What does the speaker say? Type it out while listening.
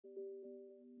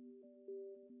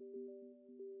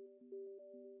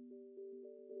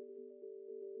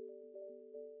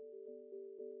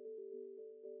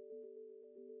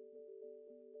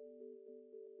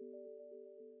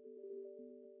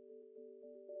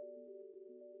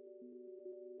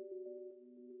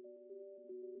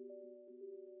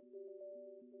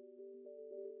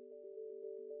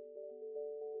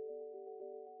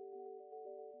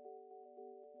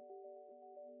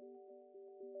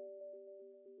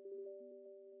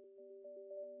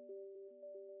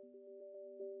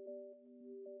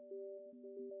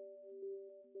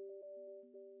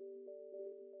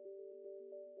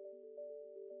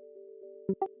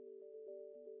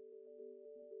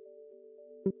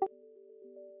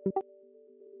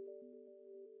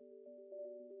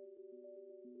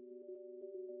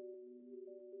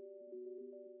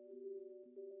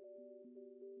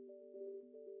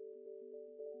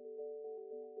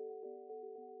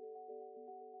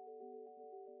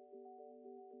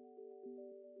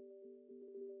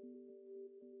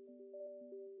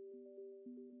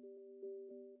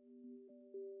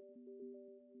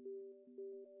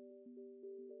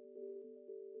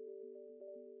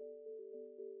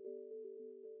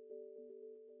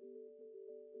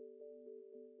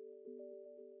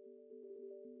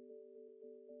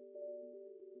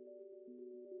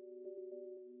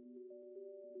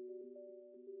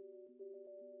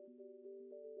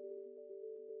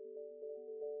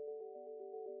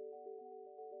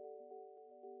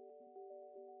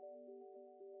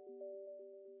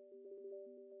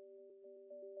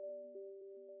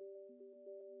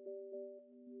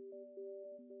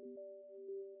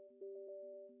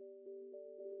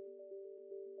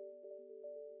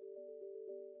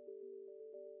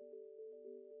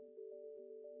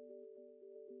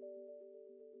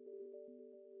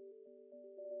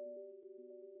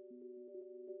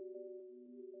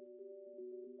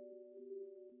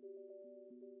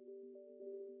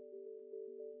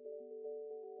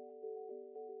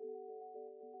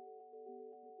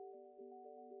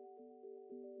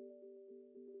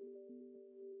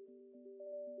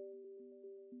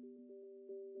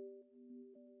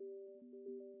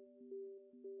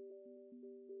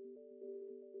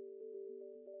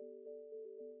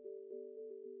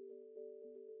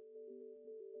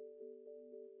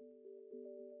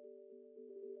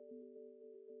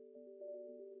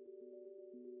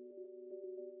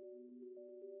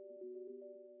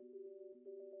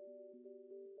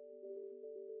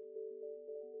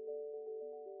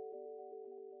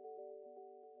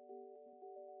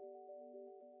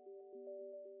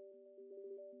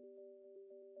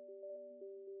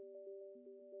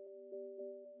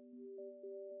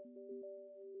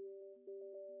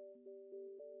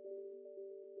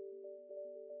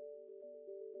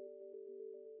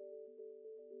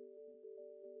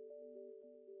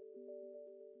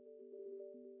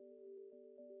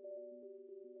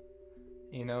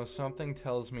You know, something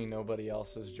tells me nobody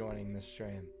else is joining this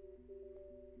stream.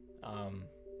 Um,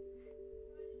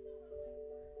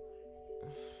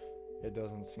 it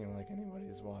doesn't seem like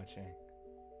anybody's watching.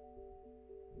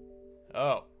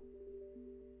 Oh.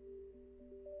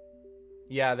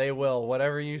 Yeah, they will.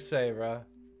 Whatever you say, bruh.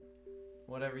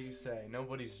 Whatever you say.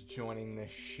 Nobody's joining this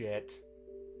shit.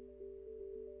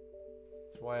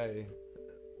 That's why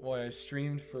I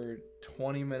streamed for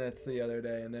 20 minutes the other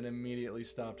day and then immediately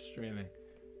stopped streaming.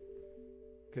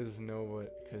 Because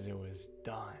it was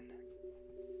done.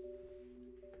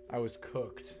 I was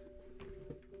cooked.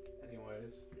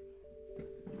 Anyways.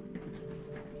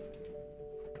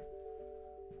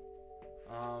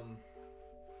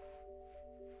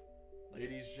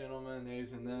 Ladies, gentlemen,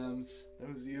 theys and thems,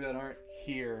 those of you that aren't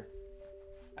here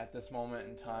at this moment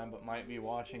in time but might be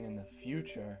watching in the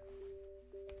future,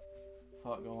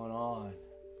 what going on?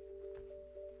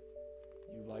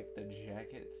 You like the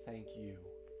jacket? Thank you.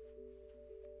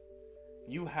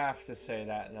 You have to say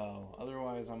that though,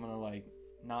 otherwise I'm gonna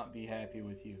not be happy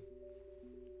with you.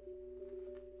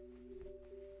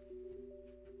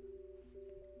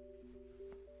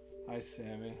 Hi,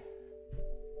 Sammy.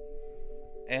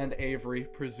 And Avery,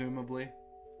 presumably.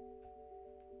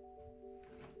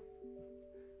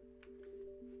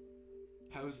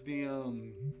 How's the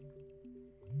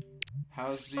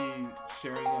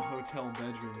sharing a hotel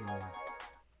bedroom going?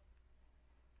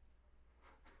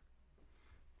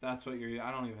 That's what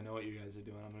I don't even know what you guys are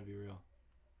doing, I'm gonna be real.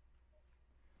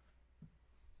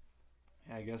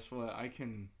 Yeah, guess what? I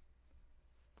can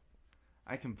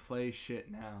play shit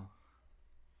now.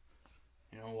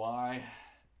 You know why?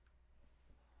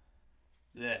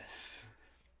 This.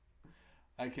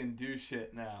 I can do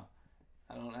shit now.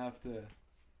 I don't have to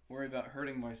worry about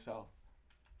hurting myself.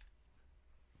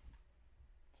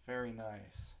 It's very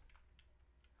nice.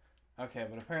 Okay,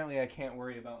 but apparently I can't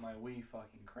worry about my Wii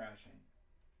fucking crashing.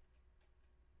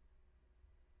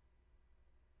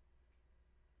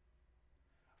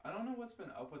 I don't know what's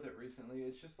been up with it recently.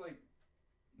 It's just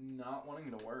not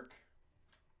wanting to work.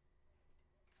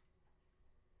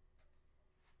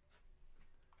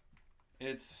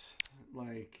 It's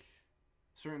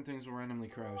certain things will randomly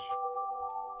crash.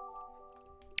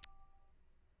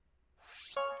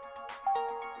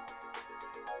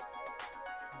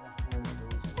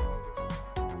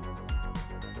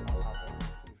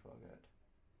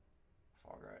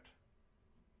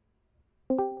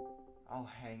 I'll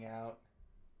hang out.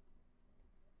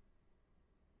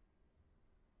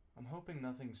 I'm hoping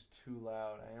nothing's too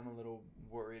loud. I am a little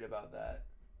worried about that.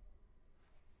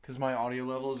 Because my audio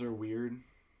levels are weird.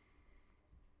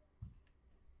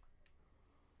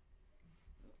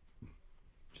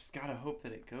 Just gotta hope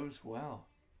that it goes well.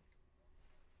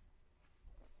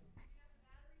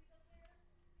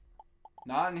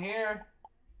 Not in here.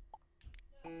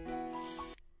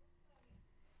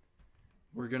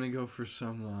 We're gonna go for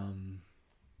some,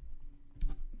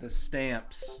 the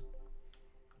stamps.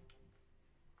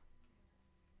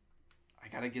 I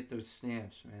gotta get those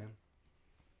stamps, man.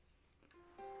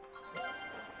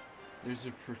 There's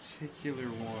a particular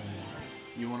one.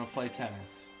 You wanna play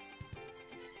tennis?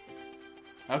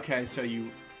 Okay, so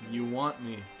you want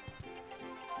me.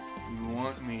 You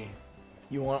want me.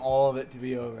 You want all of it to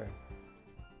be over.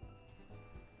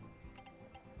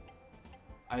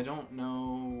 I don't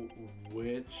know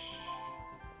which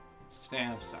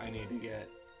stamps I need to get.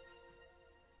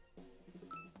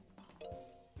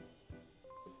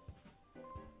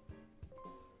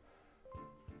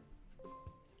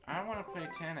 I want to play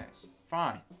tennis.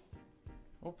 Fine.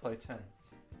 We'll play tennis.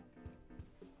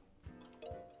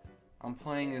 I'm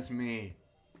playing as me,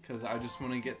 because I just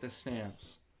want to get the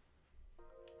stamps.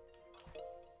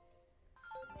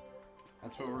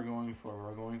 That's what we're going for.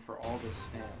 We're going for all the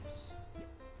stamps.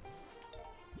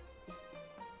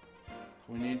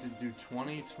 We need to do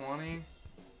 2020.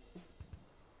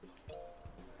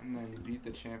 And then beat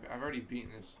the champion. I've already beaten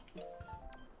this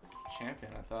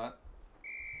champion, I thought.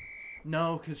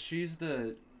 No, because she's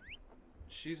the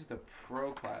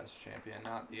pro class champion,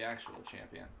 not the actual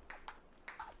champion.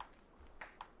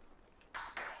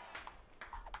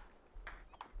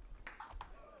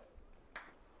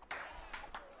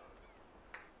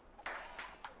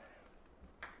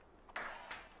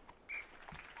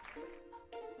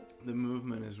 The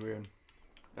movement is weird.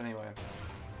 But anyway.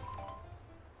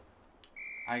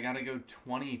 I gotta go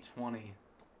 2020.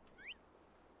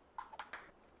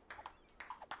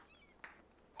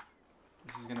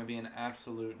 This is gonna be an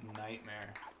absolute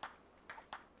nightmare.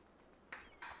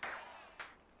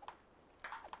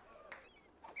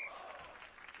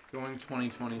 Going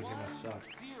 2020 is gonna suck.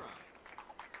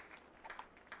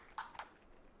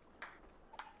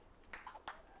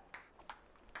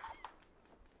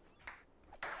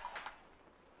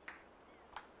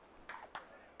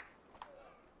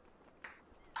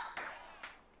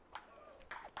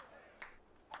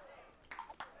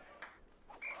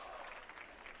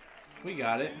 We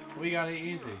got it. We got it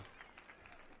easy.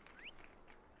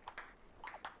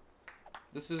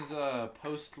 This is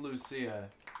post Lucia.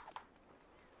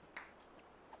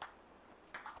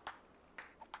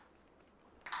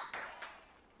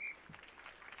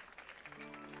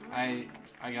 I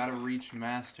gotta reach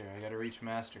master. I gotta reach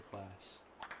master class.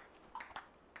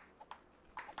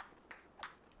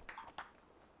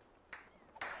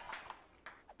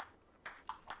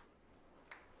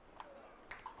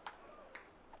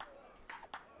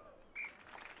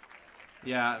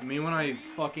 Yeah, me when I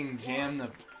fucking jam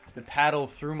the paddle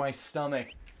through my stomach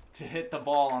to hit the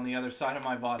ball on the other side of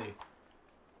my body.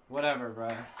 Whatever,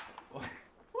 bruh.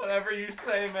 Whatever you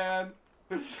say, man.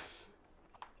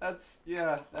 That's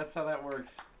how that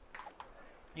works.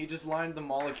 You just lined the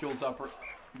molecules up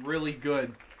really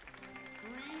good.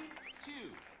 3, 2.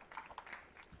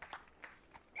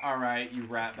 Alright, you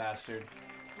rat bastard.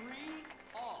 3,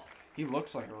 all. He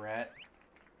looks like a rat.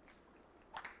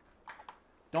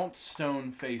 Don't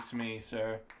stone face me,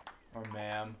 sir. Or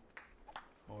ma'am.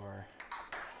 Or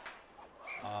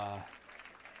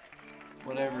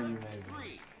whatever you may be.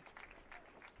 3.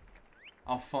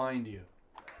 I'll find you.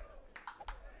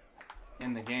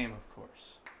 In the game, of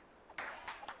course.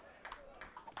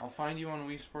 I'll find you on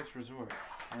Wii Sports Resort,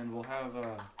 and we'll have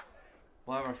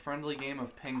a friendly game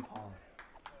of ping pong.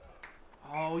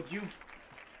 Oh, you.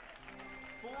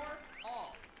 4,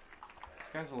 all. This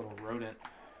guy's a little rodent.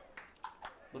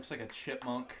 Looks like a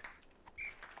chipmunk.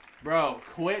 Bro,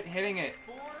 quit hitting it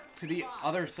 4, to the 5.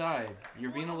 other side.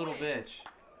 You're being a little bitch.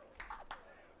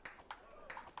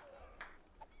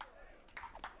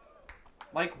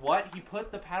 Like what? He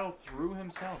put the paddle through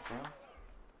himself, bro.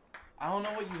 I don't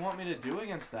know what you want me to do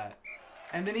against that.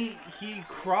 And then he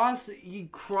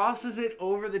crosses it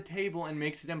over the table and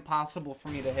makes it impossible for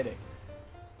me to hit it.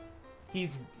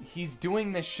 He's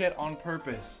doing this shit on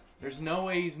purpose. There's no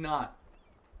way he's not.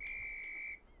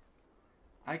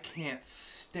 I can't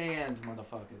stand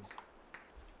motherfuckers.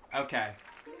 Okay.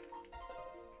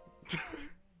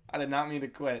 I did not mean to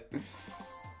quit.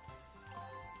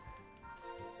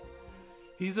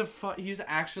 He's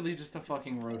actually just a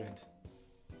fucking rodent.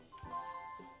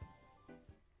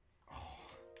 Oh.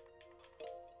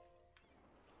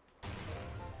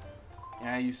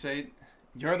 Yeah, you say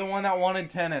You're the one that wanted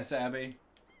tennis, Abby.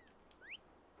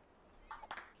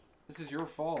 This is your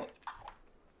fault.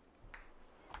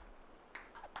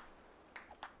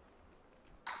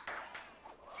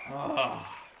 Ugh.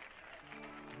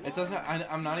 It doesn't.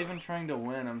 I'm not even trying to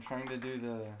win. I'm trying to do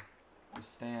the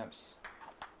stamps.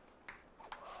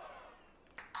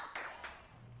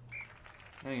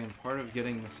 Again, part of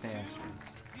getting the stamps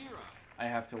is I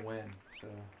have to win. So.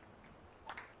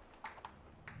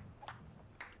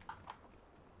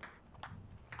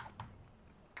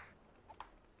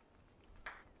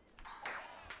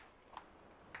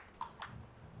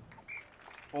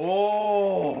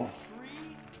 Oh!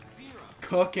 3-0.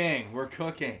 Cooking. We're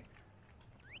cooking.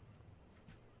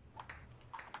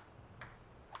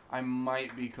 I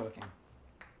might be cooking.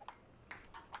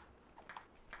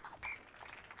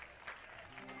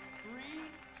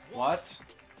 3-1. What?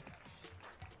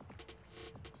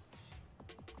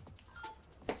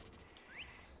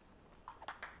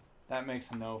 That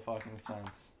makes no fucking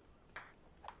sense.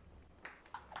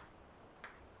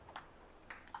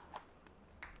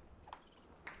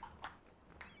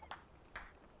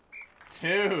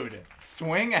 Dude,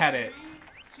 swing at it.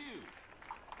 3-2.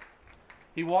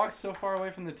 He walks so far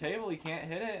away from the table he can't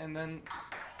hit it and then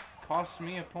costs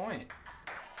me a point.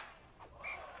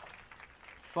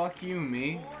 Fuck you,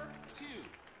 me. 4-2.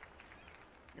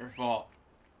 Your fault.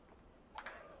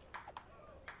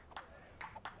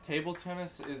 Table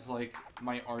tennis is like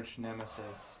my arch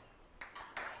nemesis.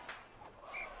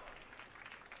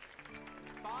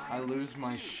 I lose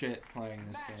my 5-2. shit playing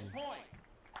this Match game. point.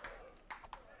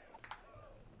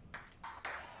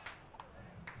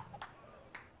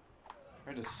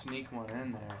 Tried to sneak one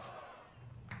in there.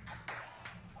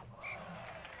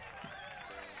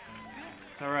 6.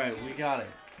 It's alright, we got it.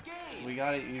 Game. We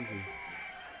got it easy.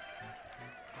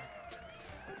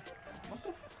 What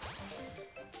the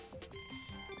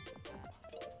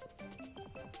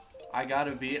I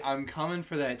gotta be. I'm coming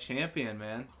for that champion,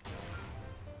 man.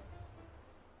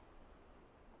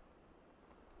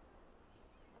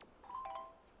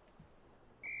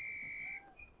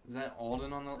 Is that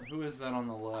Alden on the... Who is that on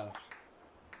the left?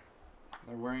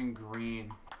 They're wearing green.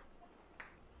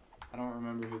 I don't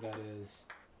remember who that is.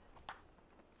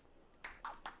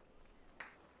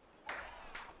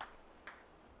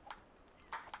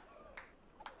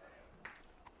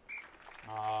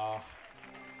 Ah,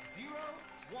 0-1.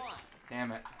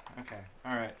 damn it. Okay,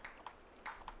 alright.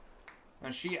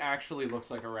 Now she actually looks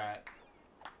like a rat.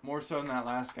 More so than that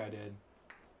last guy did.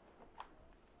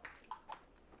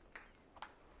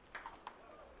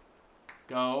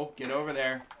 Go, get over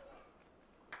there.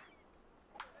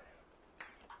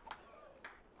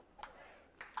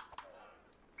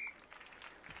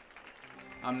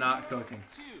 I'm not cooking.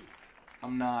 2.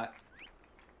 I'm not.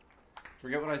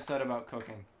 Forget what I said about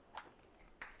cooking.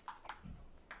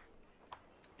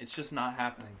 It's just not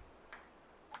happening.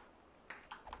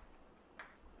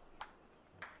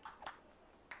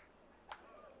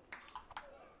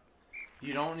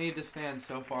 You don't need to stand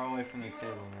so far away from the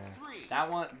table, man. 3.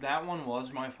 That one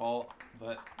was my fault,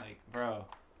 but like, bro.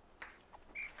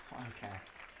 Okay.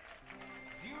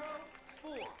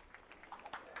 0-4.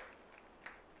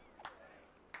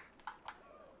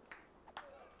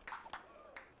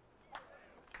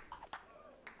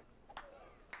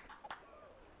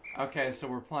 Okay, so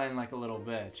we're playing like a little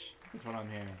bitch. That's what I'm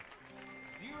hearing.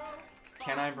 0-5.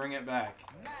 Can I bring it back?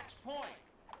 Match point.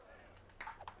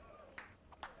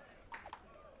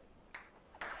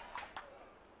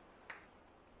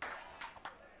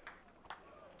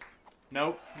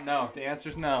 Nope. No. The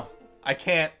answer's no. I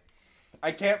can't.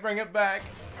 I can't bring it back.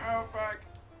 Oh, fuck.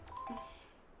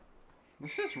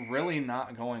 This is really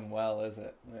not going well, is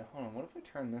it? Wait, hold on. What if I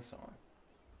turn this on?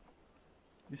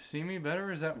 You see me better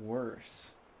or is that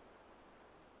worse?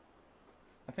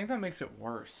 I think that makes it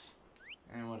worse.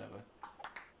 And whatever.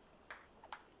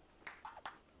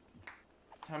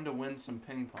 Time to win some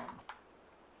ping pong.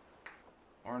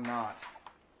 Or not.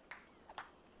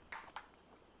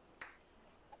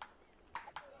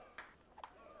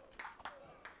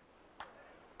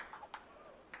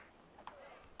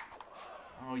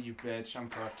 Oh, you bitch. I'm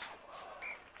cooked.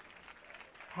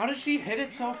 How does she hit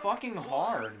it so fucking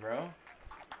hard, bro?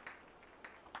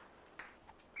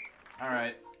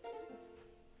 Alright.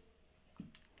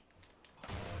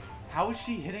 How is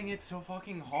she hitting it so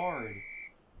fucking hard?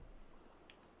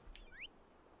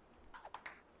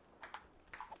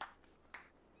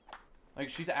 Like,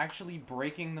 she's actually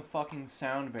breaking the fucking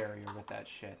sound barrier with that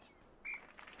shit.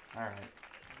 Alright.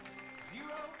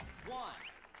 0-1.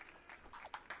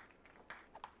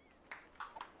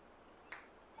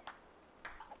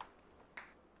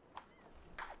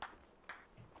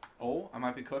 Oh, I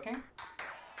might be cooking?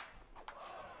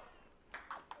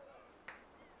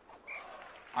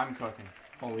 I'm cooking.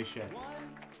 Holy shit.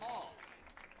 1-all.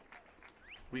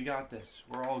 We got this.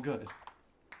 We're all good.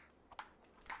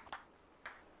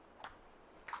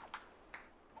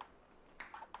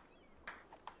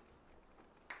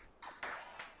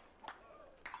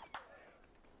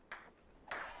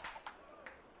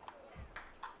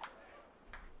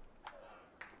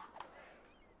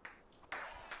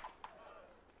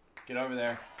 Get over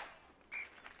there.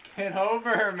 Get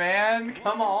over, man.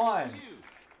 Come on. 1-2.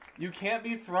 You can't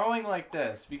be throwing like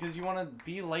this because you want to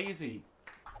be lazy.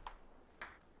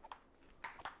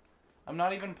 I'm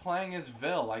not even playing as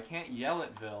Vil. I can't yell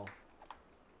at Vil.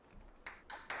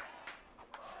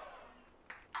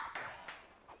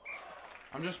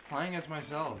 I'm just playing as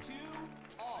myself.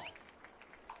 2-all.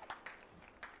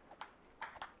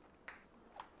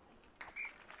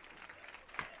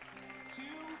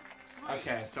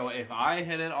 Okay, so if I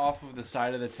hit it off of the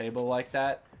side of the table like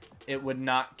that, it would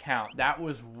not count. That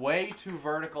was way too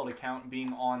vertical to count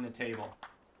being on the table.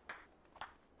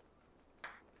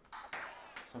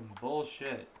 Some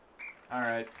bullshit.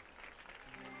 Alright.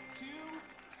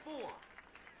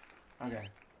 2-4. Okay.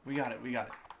 We got it. We got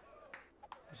it.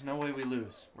 There's no way we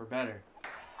lose. We're better.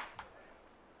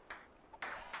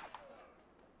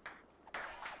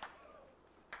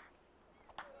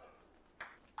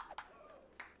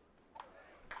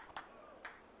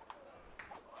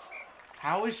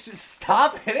 How is she...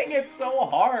 Stop hitting it so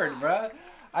hard, bruh.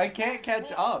 I can't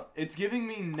catch up. It's giving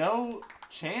me no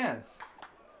chance.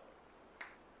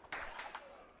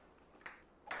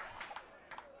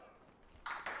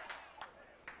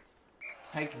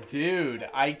 Like, dude,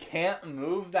 I can't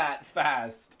move that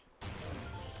fast.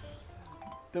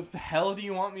 The hell do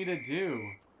you want me to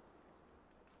do?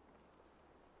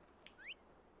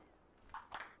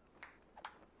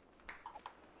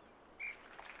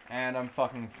 And I'm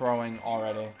fucking throwing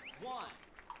already. 1.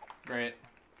 Great.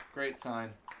 Great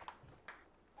sign.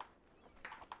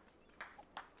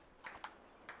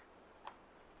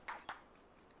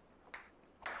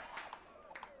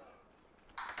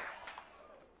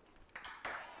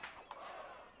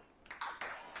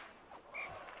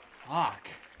 Fuck.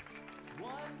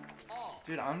 1-all.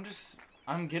 Dude,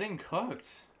 I'm getting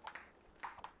cooked.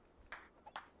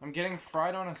 I'm getting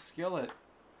fried on a skillet.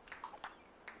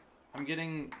 I'm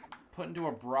getting put into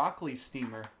a broccoli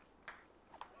steamer.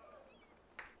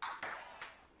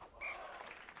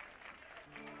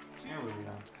 There we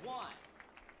go. 1.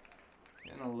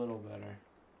 Getting a little better.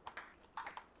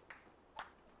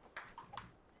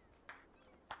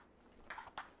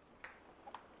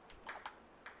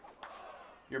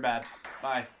 You're bad.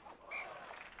 Bye.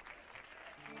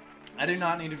 I do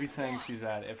not need to be saying she's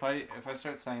bad. If I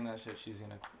start saying that shit, she's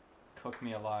gonna cook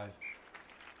me alive.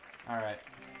 All right.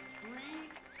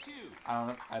 3-2.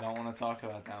 I don't want to talk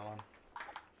about that one.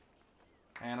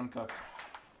 And I'm cooked.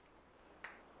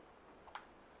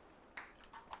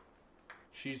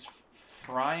 She's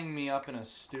frying me up in a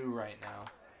stew right now.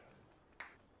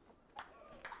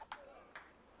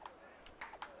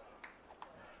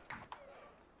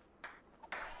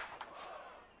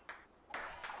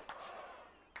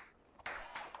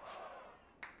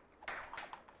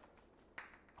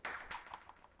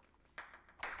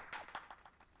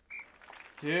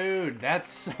 Dude, that's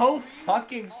so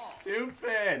fucking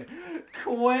stupid.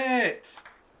 Quit.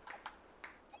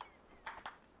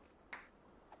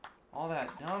 All that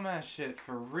dumbass shit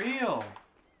for real.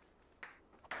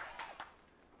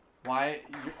 Why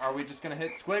are we just gonna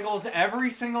hit squiggles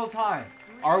every single time?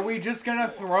 Are we just gonna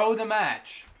throw the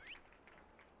match?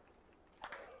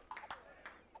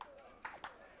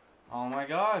 Oh my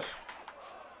gosh.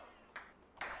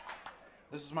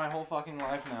 This is my whole fucking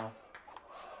life now.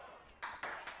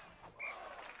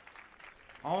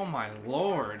 Oh my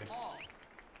lord.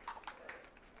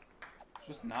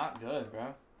 Just not good,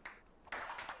 bro.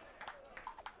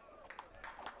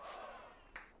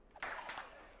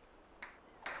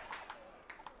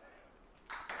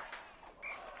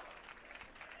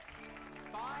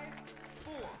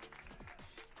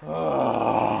 For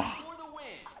the win.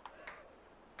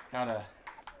 Gotta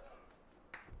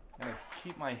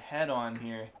keep my head on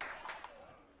here.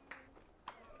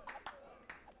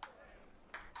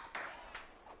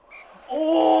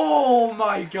 Oh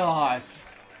my gosh.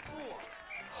 4.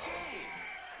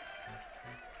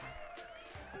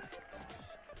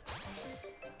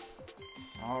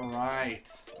 All right,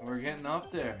 we're getting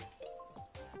up there.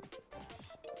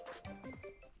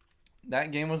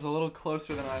 That game was a little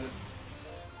closer than I.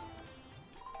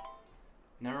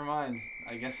 Never mind.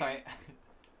 I guess I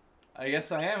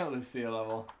am at Lucia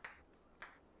level.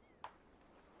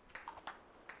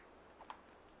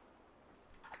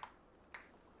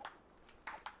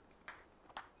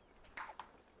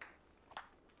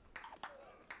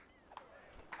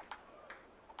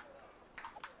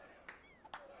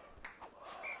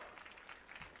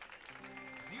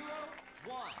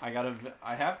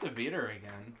 I have to beat her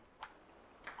again.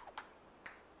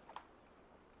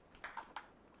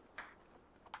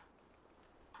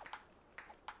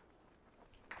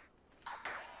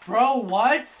 Bro,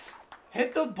 what?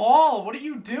 Hit the ball. What are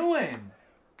you doing?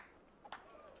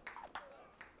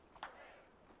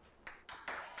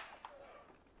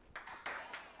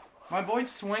 My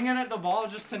boy's swinging at the ball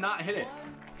just to not hit it.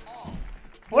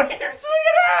 What are you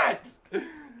swinging at?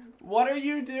 What are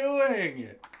you doing?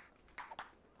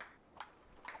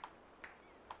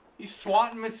 He's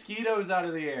swatting mosquitoes out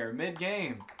of the air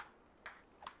mid-game.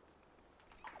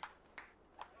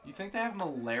 You think they have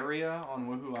malaria on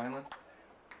Woohoo Island?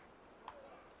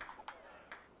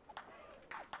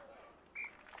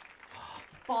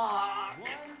 Fuck. 1,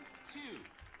 2.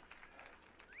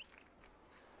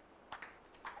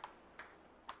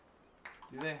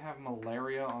 Do they have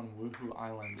malaria on Woohoo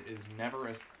Island? Is never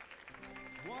as...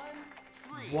 1,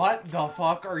 3. What the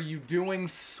fuck are you doing?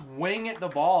 Swing at the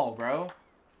ball, bro.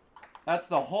 That's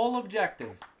the whole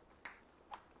objective.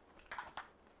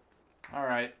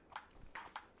 Alright.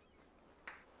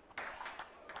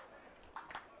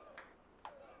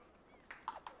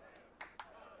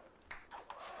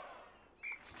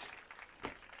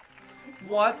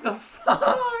 What the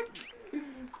fuck?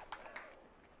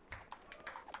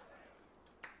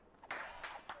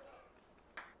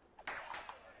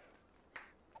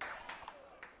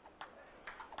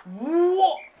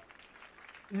 What?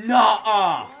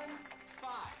 Nuh-uh. 1, 5.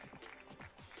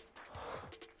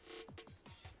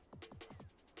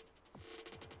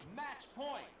 Match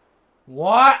point.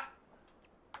 What?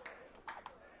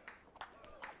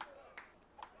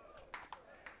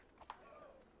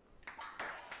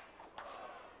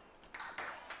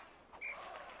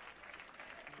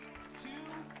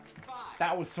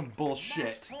 That was some bullshit.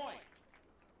 Match point.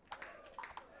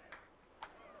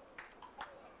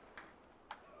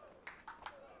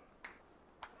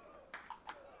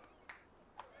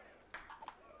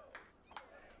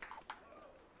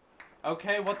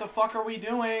 Okay, what the fuck are we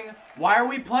doing? Why are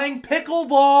we playing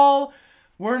pickleball?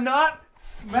 We're not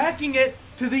smacking it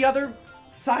to the other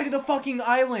side of the fucking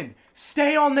island.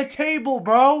 Stay on the table,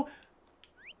 bro.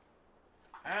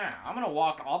 I'm gonna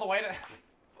walk all the way to...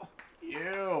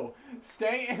 You.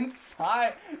 Stay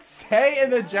inside. Stay in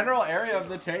the general area of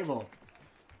the table.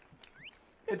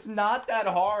 It's not that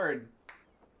hard.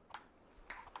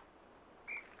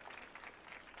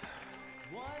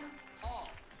 1 off.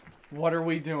 What are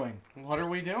we doing? What are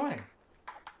we doing?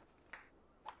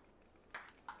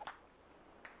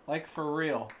 Like, for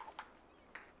real.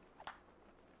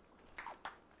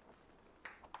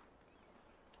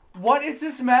 What is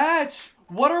this match?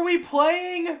 What are we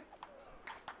playing?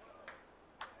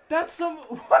 That's some...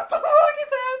 What the fuck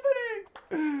is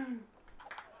happening?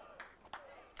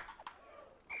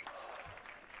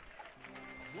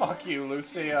 Fuck you,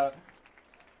 Lucia.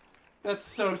 That's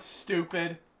so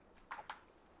stupid.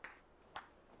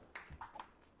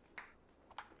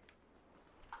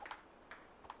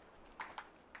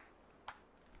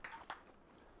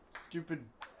 Stupid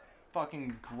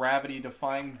fucking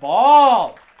gravity-defying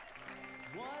ball!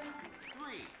 1,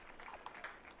 3.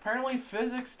 Apparently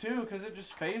physics too, because it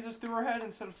just phases through her head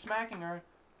instead of smacking her.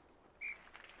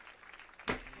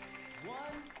 1,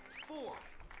 4.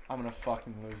 I'm gonna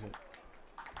fucking lose it.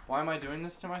 Why am I doing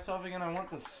this to myself again? I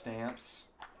want the stamps.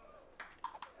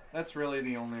 That's really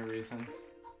the only reason.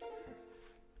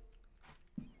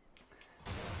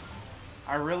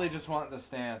 I really just want the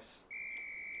stamps.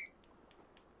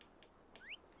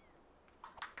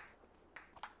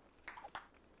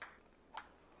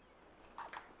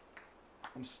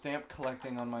 I'm stamp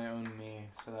collecting on my own me,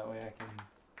 so that way I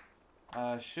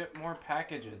can ship more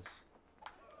packages.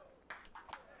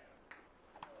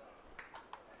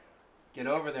 Get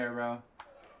over there, bro.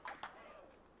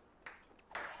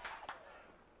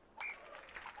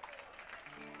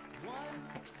 One,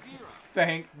 0.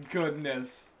 Thank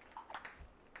goodness.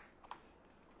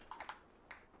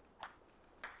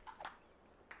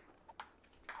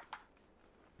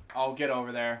 Oh, get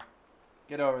over there.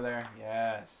 Get over there.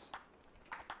 Yes.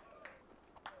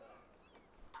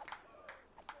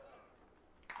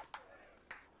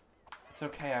 It's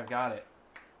okay, I've got it.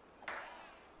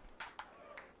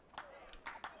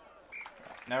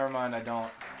 Never mind, I don't.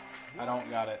 I don't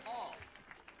got it. Off.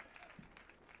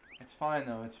 It's fine,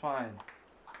 though. It's fine.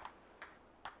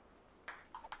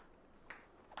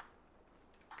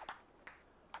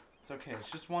 It's okay.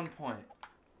 It's just 1 point.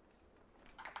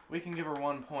 We can give her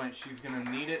 1 point. She's gonna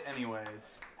need it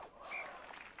anyways.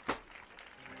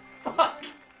 Fuck!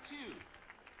 2.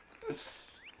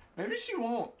 Maybe she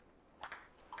won't.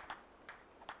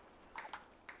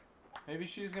 Maybe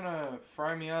she's gonna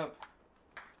fry me up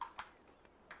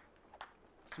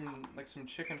some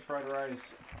chicken fried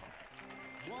rice.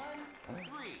 1, 3.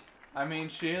 I mean,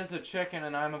 she is a chicken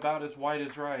and I'm about as white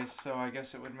as rice, so I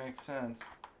guess it would make sense.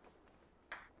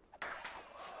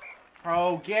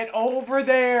 Oh, get over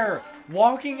there!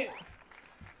 Walking...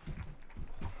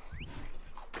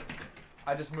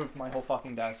 I just moved my whole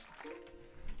fucking desk.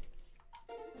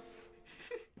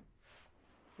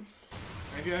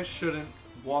 Maybe I shouldn't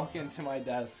walk into my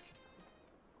desk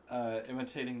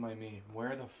imitating my me.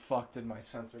 Where the fuck did my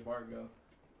sensor bar go?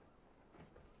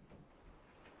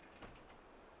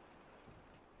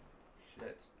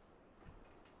 Shit.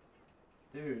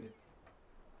 Dude.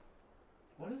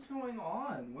 What is going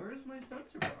on? Where is my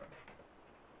sensor bar?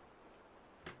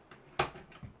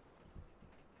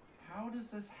 How does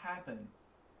this happen?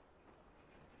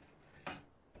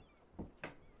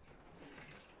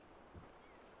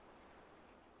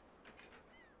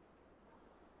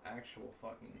 Actual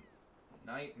fucking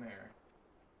nightmare.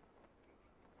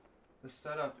 The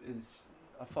setup is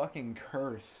a fucking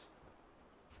curse.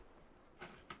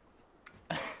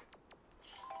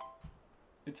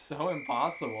 It's so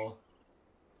impossible.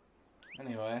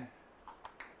 Anyway,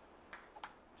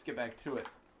 let's get back to it.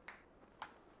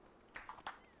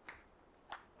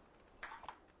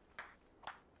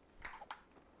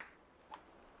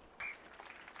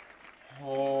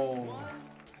 Oh, 1,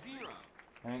 0.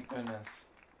 thank goodness.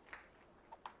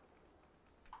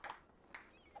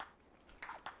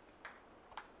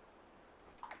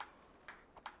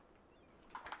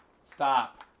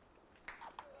 Stop.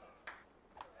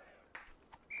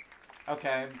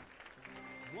 Okay.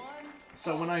 1.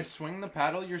 So when I swing the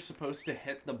paddle, you're supposed to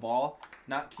hit the ball,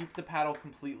 not keep the paddle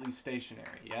completely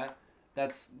stationary, yeah?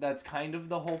 That's kind of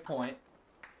the whole point.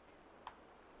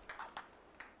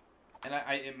 And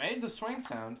it made the swing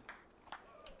sound.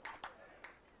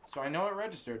 So I know it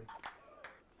registered.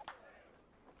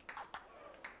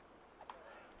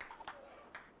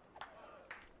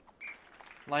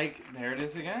 Like, there it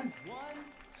is again. 1,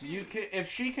 So you can, if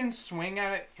she can swing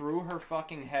at it through her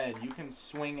fucking head, you can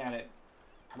swing at it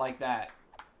like that.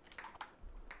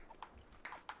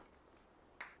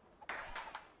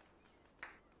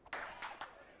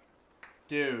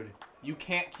 Dude, you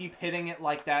can't keep hitting it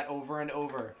like that over and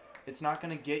over. It's not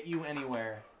gonna get you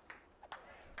anywhere.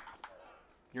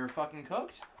 You're fucking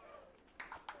cooked?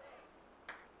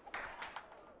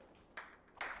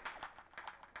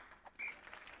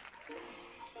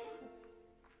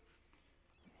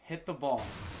 Hit the ball.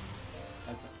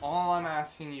 That's all I'm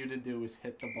asking you to do is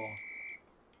hit the ball.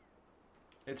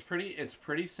 It's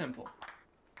pretty simple.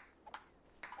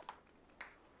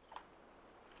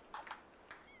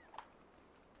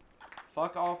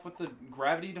 Fuck off with the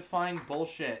gravity-defying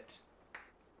bullshit.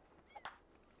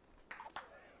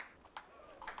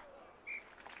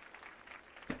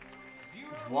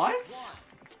 What?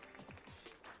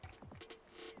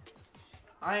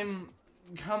 I'm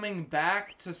coming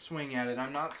back to swing at it.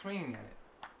 I'm not swinging at it.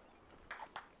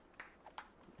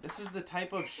 This is the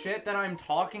type of shit that I'm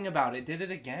talking about. It did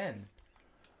it again.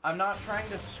 I'm not trying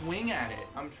to swing at it.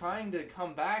 I'm trying to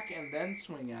come back and then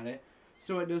swing at it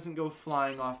so it doesn't go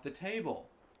flying off the table.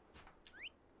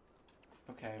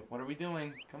 Okay, what are we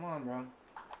doing? Come on, bro.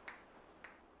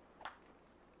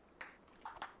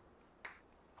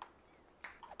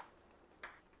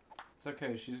 It's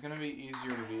okay. She's gonna be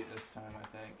easier to beat this time, I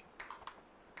think.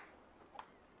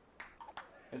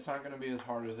 It's not gonna be as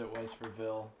hard as it was for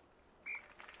Vil.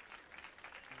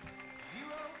 0,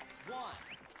 1.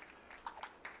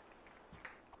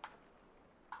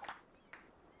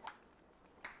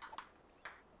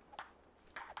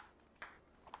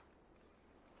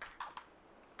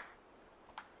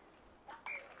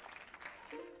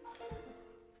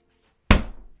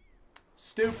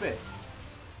 Stupid.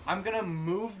 I'm gonna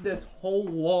move this whole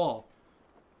wall.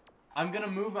 I'm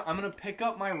gonna pick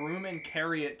up my room and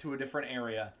carry it to a different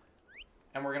area.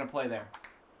 And we're gonna play there.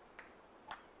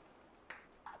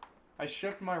 I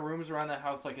shift my rooms around the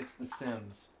house like it's The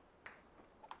Sims.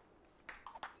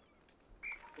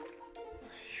 You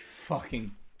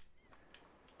fucking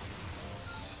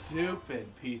stupid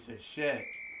piece of shit.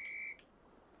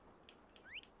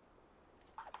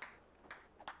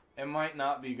 It might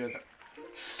not be good.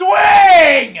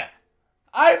 Swing!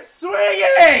 I'm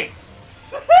swinging!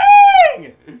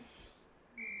 Swing!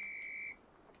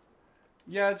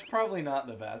 Yeah, it's probably not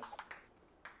the best.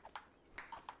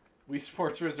 Wii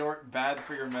Sports Resort, bad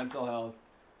for your mental health.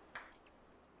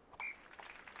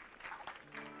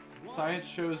 Science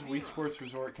shows Wii Sports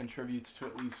Resort contributes to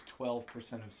at least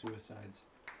 12% of suicides.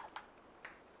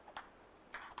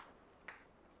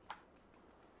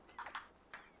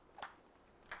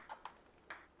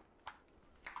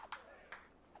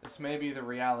 This may be the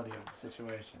reality of the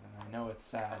situation, and I know it's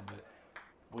sad, but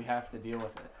we have to deal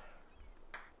with it.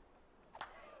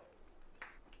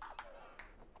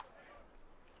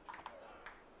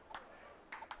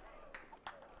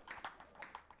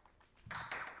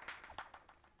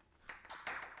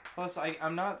 Plus, I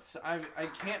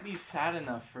can't be sad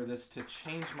enough for this to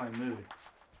change my mood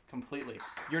completely.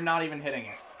 You're not even hitting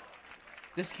it.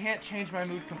 This can't change my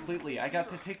mood completely. I got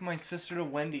to take my sister to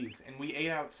Wendy's, and we ate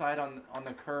outside on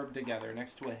the curb together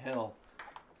next to a hill.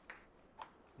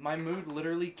 My mood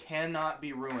literally cannot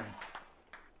be ruined.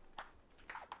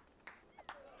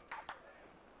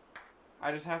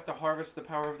 I just have to harvest the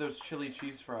power of those chili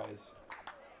cheese fries.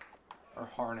 Or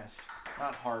harness,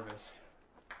 not harvest.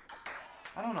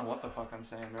 I don't know what the fuck I'm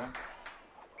saying, bro.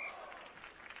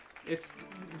 It's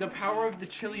the power of the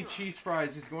chili cheese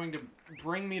fries is going to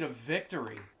bring me to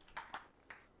victory.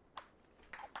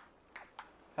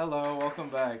 Hello, welcome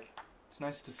back. It's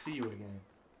nice to see you again.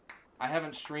 I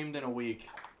haven't streamed in a week.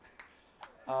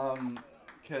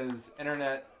 Because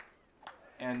internet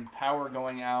and power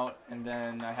going out, and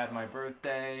then I had my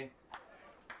birthday.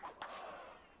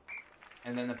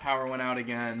 And then the power went out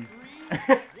again.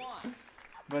 3, 1.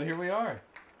 But here we are.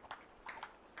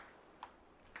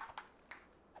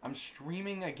 I'm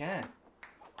streaming again.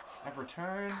 I've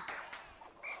returned.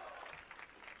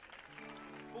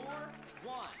 4,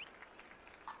 1.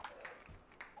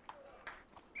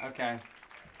 Okay.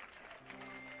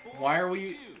 4, Why are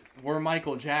we... 2. We're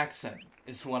Michael Jackson,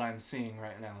 is what I'm seeing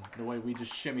right now. The way we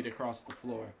just shimmied across the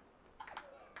floor.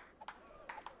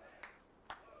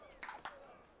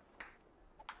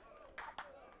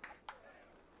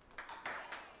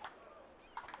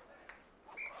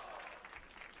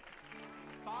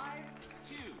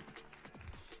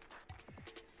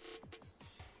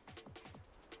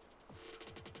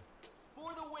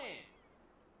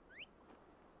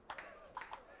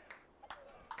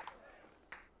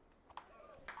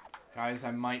 Guys,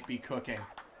 I might be cooking.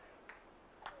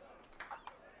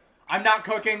 I'm not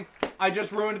cooking. I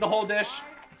just ruined the whole dish. 5,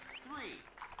 3.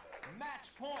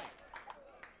 Match point.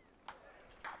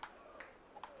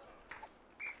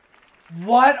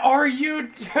 What are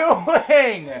you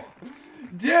doing?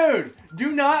 Dude,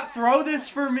 do not throw this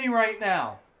for me right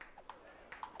now.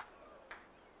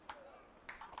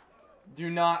 Do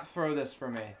not throw this for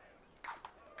me.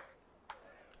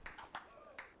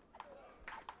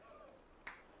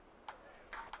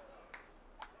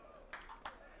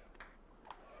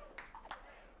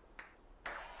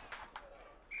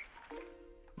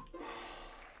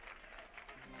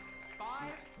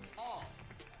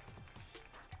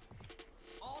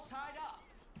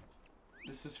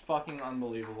 This is fucking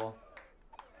unbelievable.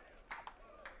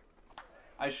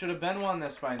 I should have been won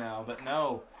this by now, but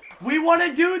no. We want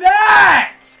to do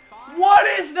that! What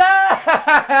is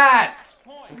that?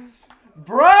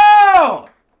 Bro!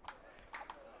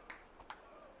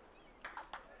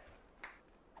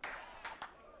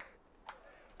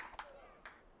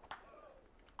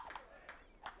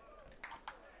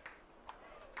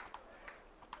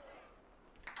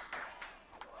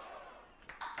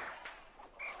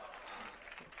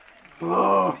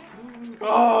 Oh,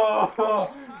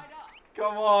 oh,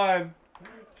 come on,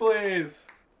 please.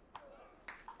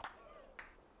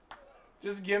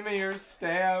 Just give me your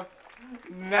stamp.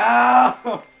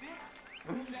 No!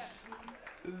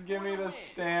 Just give me the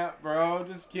stamp, bro.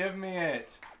 Just give me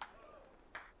it.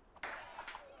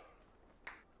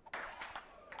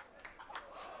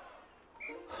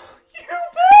 You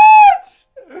bitch!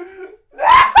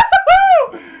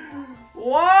 No!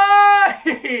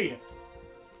 Why?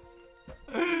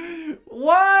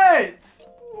 What?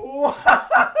 Why?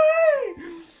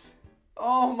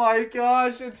 Oh my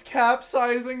gosh, it's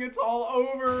capsizing, it's all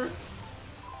over.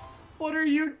 What are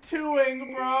you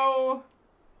doing, bro?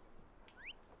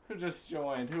 Who just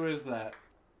joined? Who is that?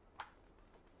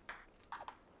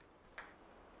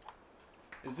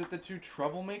 Is it the two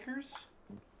troublemakers?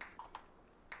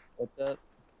 What's up?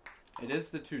 It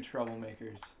is the two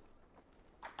troublemakers.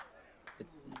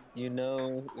 You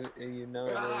know it is.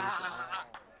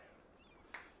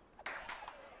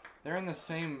 They're in the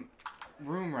same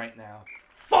room right now.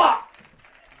 Fuck!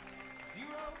 0,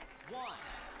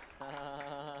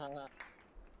 1.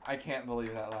 I can't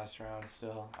believe that last round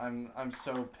still. I'm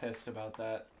so pissed about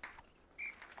that.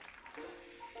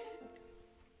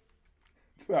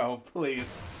 Bro,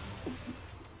 please.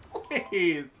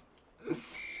 Please.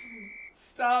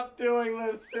 Stop doing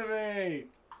this to me.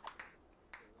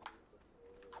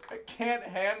 I can't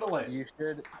handle it.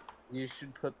 You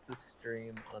should put the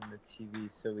stream on the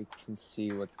TV so we can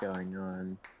see what's going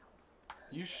on.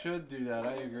 You should do that,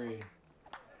 I agree.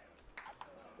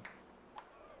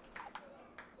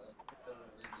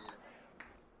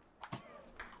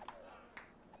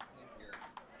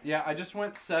 Yeah, I just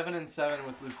went 7-7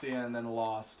 with Lucia and then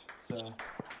lost. So.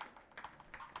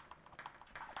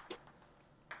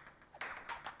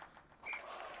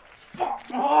 Fuck!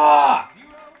 Ah!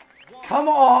 0-1. Come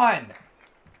on!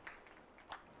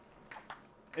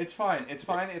 It's fine. It's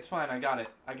fine. It's fine. I got it.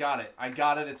 I got it. I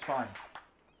got it. It's fine.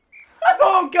 I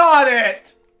don't got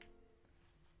it!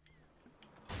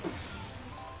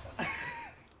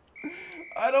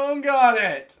 I don't got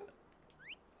it.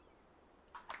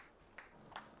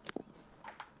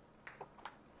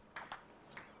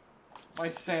 My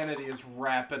sanity is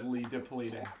rapidly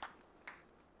depleting.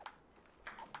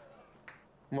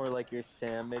 More like your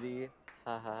Samity.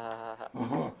 Ha ha ha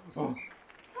ha ha.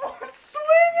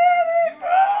 Swing at it,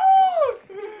 bro!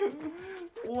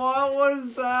 What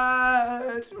was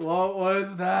that? What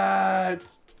was that?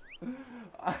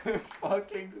 I'm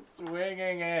fucking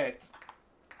swinging it.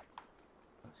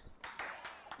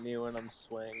 Me when I'm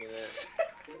swinging it.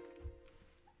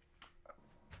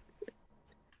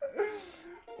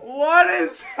 What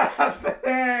is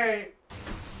happening?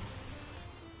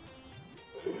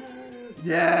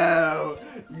 No!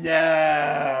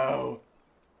 No!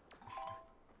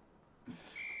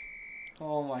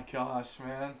 Oh my gosh,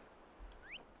 man.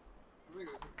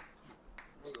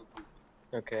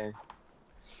 Okay.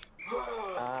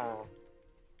 Ah.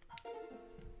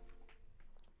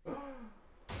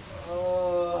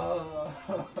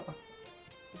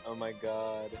 Oh my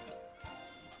god.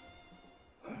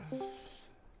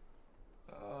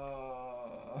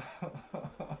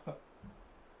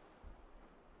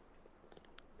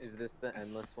 Is this the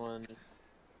endless one?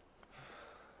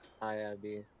 Hi,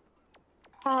 Abby.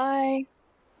 Hi.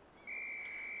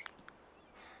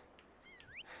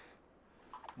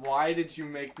 Why did you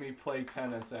make me play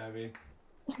tennis, Abby?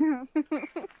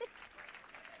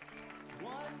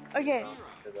 Okay. 1-0.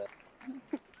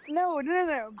 No.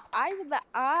 I said that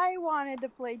I wanted to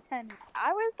play tennis.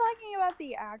 I was talking about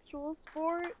the actual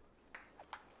sport.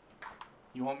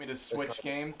 You want me to switch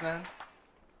games then?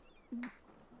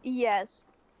 Yes.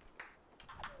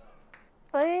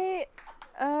 Play,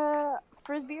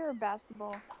 frisbee or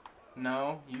basketball.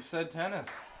 No, you said tennis.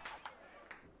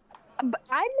 But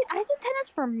I said tennis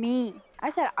for me. I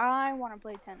said I want to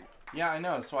play tennis. Yeah, I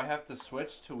know, so I have to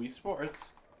switch to Wii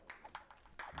Sports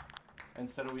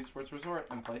instead of Wii Sports Resort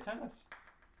and play tennis.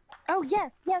 Oh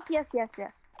yes. Yes.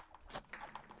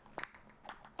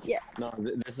 No,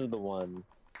 this is the one.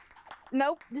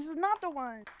 Nope. This is not the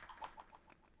one.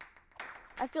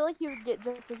 I feel like you would get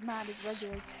just as mad as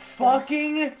regular.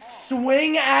 Fucking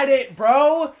swing at it,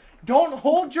 bro! Don't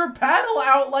hold your paddle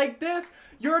out like this!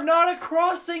 You're not a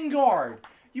crossing guard!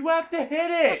 You have to hit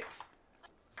it!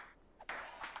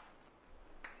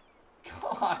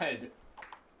 God.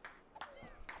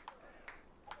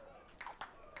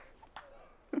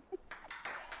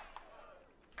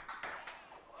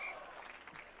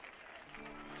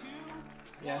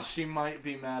 Yeah, she might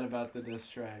be mad about the diss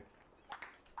track.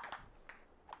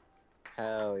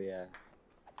 Hell yeah.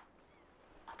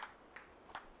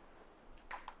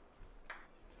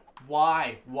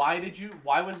 Why? Why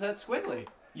was that squiggly?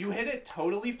 You hit it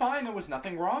totally fine. There was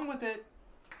nothing wrong with it.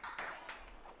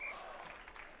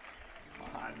 Come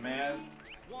on, man.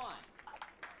 1.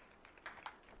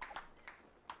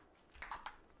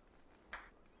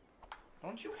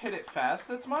 Don't you hit it fast.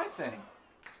 That's my thing.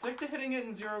 Stick to hitting it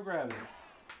in zero gravity.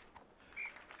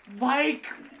 Like...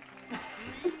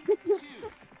 2.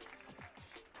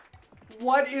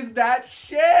 What is that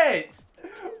shit?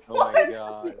 Oh What? my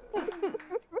god.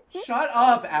 Shut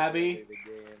up, Abby. Play the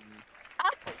game.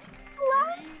 I'm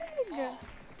laughing.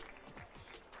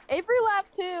 Avery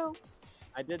laughed too.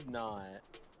 I did not.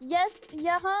 Yes.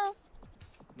 Yeah. Huh.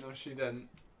 No, she didn't.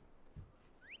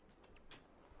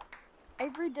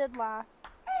 Avery did laugh.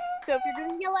 So if you're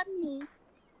gonna yell at me,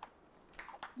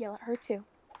 yell at her too.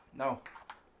 No.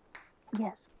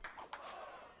 Yes.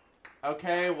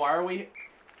 Okay, why are we...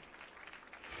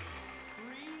 3,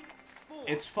 4.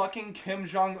 It's fucking Kim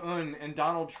Jong-un and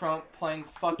Donald Trump playing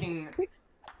fucking...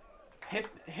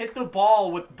 Hit the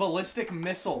ball with ballistic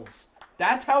missiles.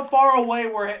 That's how far away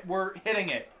we're hitting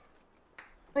it.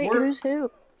 Wait, We're- who's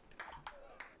who?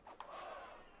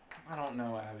 I don't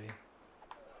know, Abby.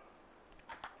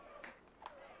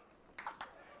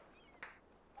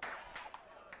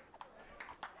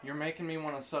 You're making me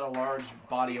want to set a large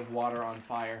body of water on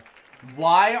fire.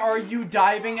 Why are you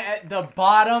diving at the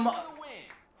bottom? For the win.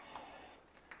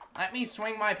 Let me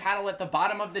swing my paddle at the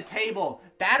bottom of the table.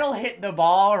 That'll hit the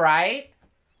ball, right?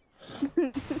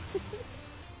 I'm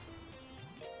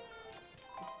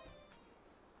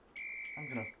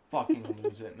gonna fucking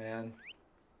lose it, man.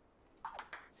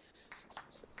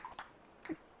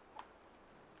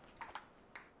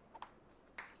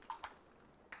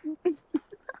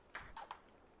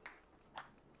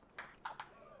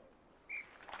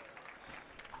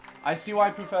 I see why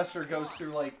Professor goes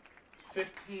through like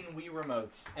 15 Wii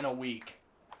remotes in a week.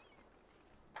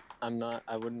 I'm not.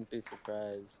 I wouldn't be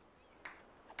surprised.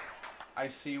 I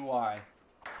see why.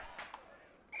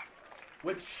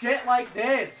 With shit like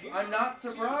this, I'm not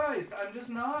surprised. I'm just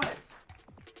not.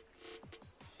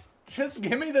 Just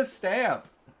give me the stamp.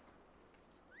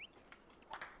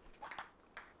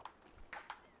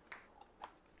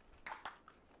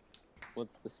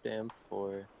 What's the stamp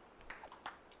for?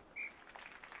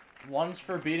 One's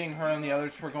for beating her and the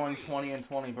other's for going 20 and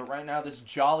 20. But right now, this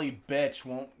jolly bitch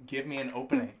won't give me an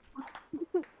opening.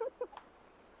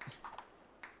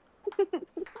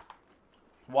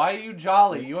 Why are you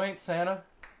jolly? You ain't Santa?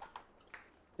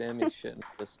 Sammy's shitting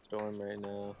up the storm right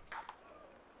now.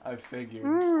 I figured.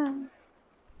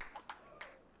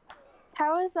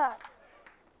 How is that?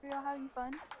 Are y'all having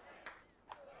fun?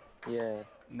 Yeah,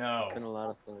 No. it's been a lot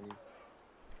of fun.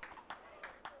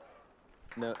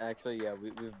 No, actually, yeah,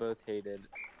 we've both hated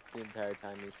the entire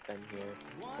time we spent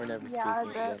here. We're never Yeah, I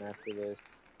speaking bet. again after this.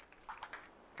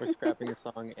 We're scrapping the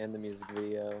song and the music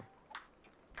video.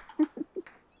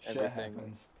 Shit Everything.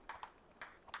 happens.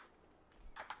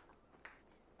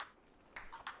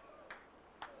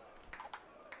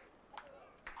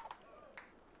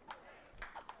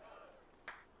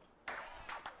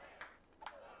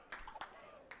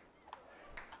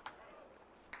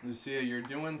 Lucia, you're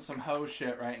doing some hoe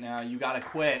shit right now. You gotta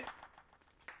quit.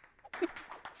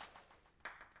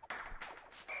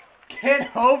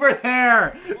 Get over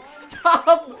there!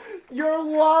 Stop! You're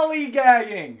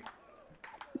lollygagging!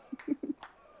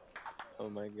 Oh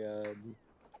my god.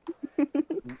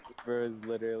 Bro is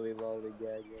literally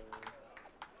lollygagging.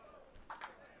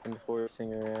 And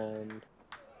horsing around.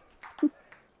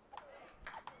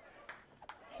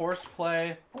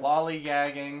 Horseplay,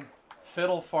 lollygagging,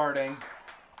 fiddle farting.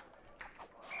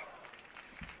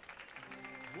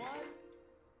 One.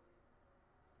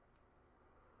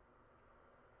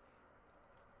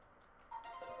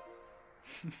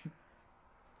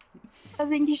 I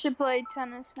think you should play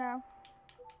tennis now.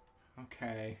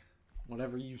 Okay.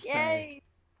 Whatever you say. Yay!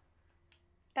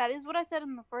 That is what I said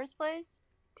in the first place,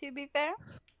 to be fair.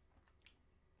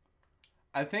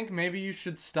 I think maybe you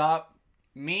should stop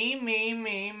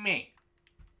me.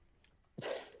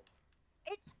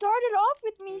 It started off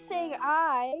with me saying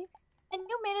I, and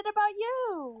you made it about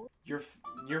you.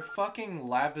 You're fucking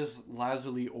lapis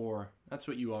lazuli ore. That's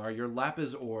what you are. You're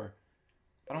lapis ore.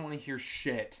 I don't want to hear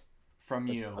shit from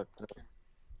That's you. fucked up.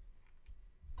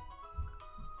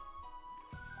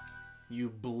 You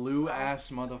blue ass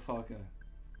motherfucker.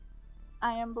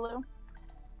 I am blue.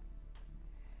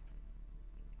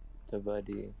 So,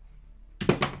 buddy.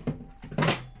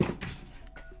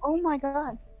 Oh my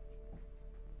god.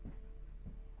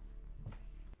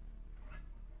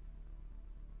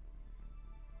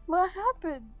 What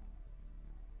happened?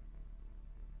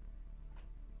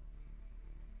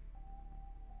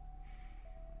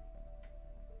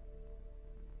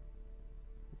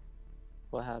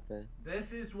 What happened?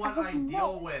 This is what I I don't deal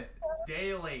know. with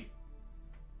daily.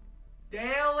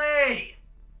 Daily!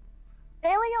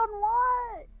 Daily on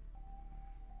what?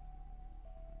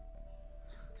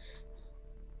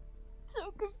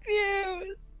 So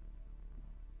confused.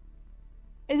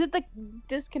 Is it the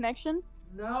disconnection?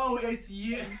 No, it's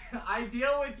you. I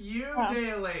deal with you Oh.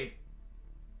 daily.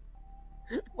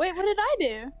 Wait, what did I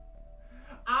do?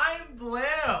 I'm blue.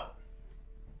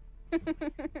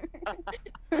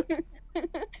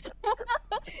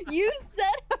 You said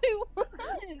I won.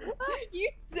 You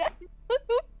said blue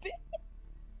bitch.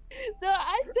 So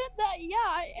I said that, yeah,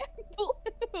 I am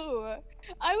blue.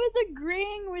 I was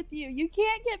agreeing with you. You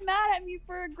can't get mad at me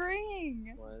for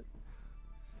agreeing. What?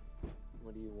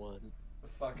 What do you want? The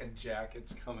fucking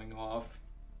jacket's coming off.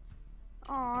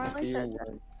 Aw, I What do like you that.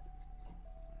 want?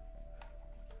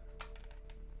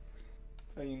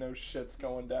 So you know shit's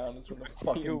going down is when the What do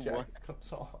fucking you jacket want?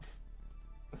 comes off.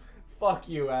 Fuck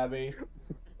you, Abby.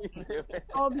 What are you doing?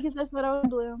 Oh, because I said I was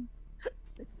blue.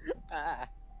 Ah.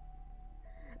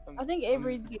 I think I'm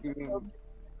Avery's getting being- killed.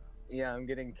 Yeah, I'm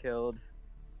getting killed.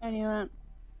 Anyway.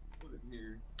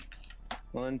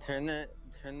 Well, then turn the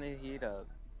heat up.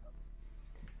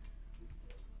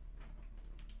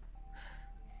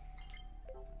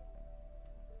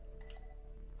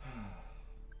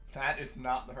 That is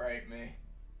not the right me.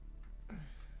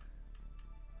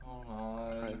 Hold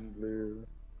on. I'm blue.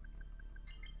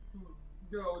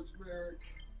 Go, it's Merrick.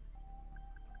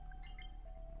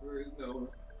 Where is Noah?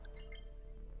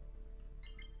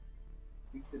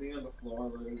 He's sitting on the floor.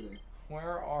 Where is he?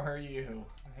 Where are you?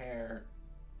 Hair.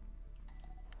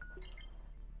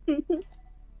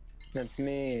 That's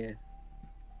me.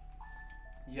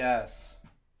 Yes.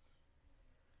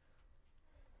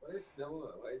 Where's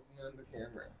Noah? Why is he on the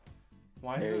camera?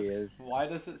 There he is. Why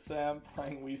does it say I'm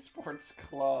playing Wii Sports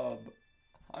Club?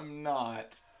 I'm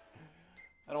not.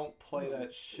 I don't play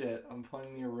that shit. I'm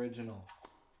playing the original.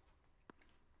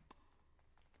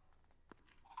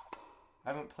 I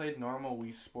haven't played normal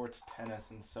Wii Sports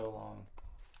Tennis in so long.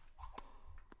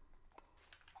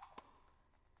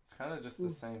 It's kind of just the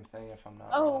same thing if I'm not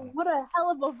Oh, wrong. what a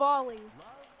hell of a volley.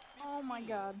 Oh my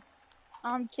god.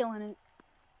 I'm killing it.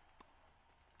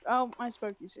 Oh, I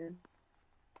spoke too soon.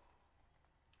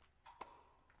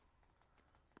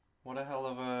 What a hell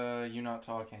of a you not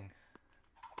talking.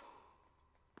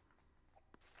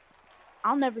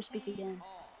 I'll never speak again.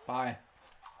 Bye.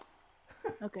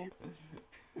 Okay.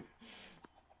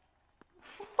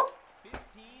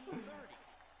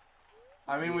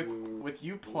 I mean, with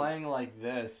you playing like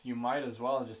this, you might as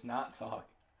well just not talk.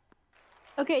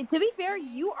 Okay, to be fair,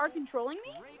 you are controlling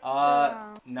me?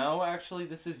 No, actually,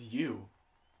 this is you.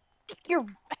 You're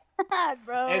bad,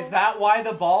 bro. Is that why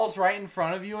the ball's right in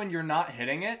front of you and you're not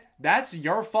hitting it? That's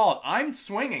your fault. I'm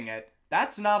swinging it.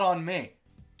 That's not on me.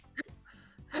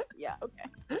 Yeah,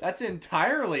 okay. That's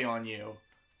entirely on you.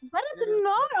 That is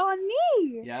not on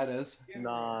me! Yeah, it is.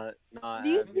 Not Do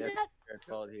you Abby. see That's that? your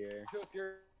fault here.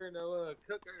 Cooker, Noah.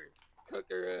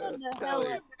 Cooker What ass. the Tell hell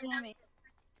her. up, Sammy?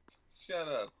 Shut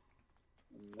up.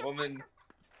 Woman.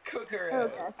 Cooker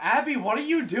Okay. ass. Abby, what are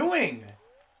you doing?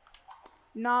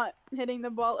 Not hitting the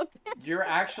ball up. You're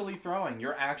actually throwing.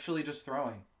 You're actually just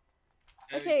throwing.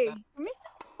 Okay, give me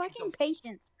some fucking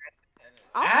patience.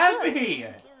 Abby!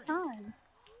 Time.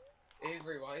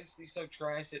 Avery, why is she so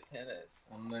trash at tennis?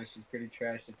 I don't know, she's pretty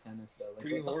trash at tennis though. Like,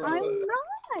 Pretty what the horrible.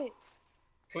 I'm not.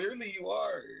 Clearly you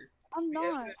are. I'm The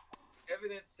not.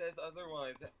 Evidence says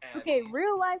otherwise, Abby. Okay,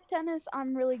 real life tennis,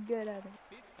 I'm really good at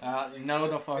it. No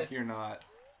the fuck you're not.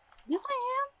 Yes, I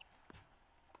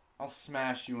I'll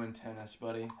smash you in tennis,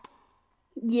 buddy. am.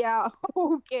 Yeah,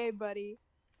 okay, buddy.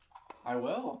 I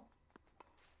will.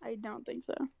 I don't think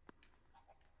so.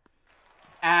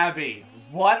 Abby,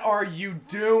 what are you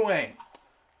doing?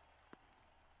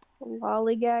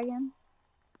 Lollygagging.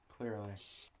 Clearly.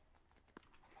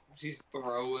 She's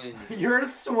throwing. You're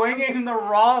swinging the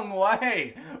wrong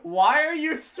way. Why are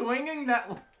you swinging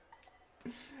that?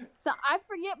 So I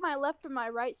forget my left and my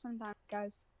right sometimes,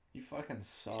 guys. You fucking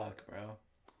suck, bro.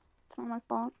 It's not my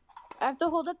fault. I have to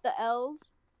hold up the L's.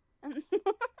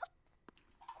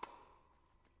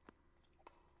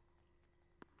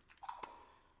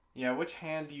 Yeah, which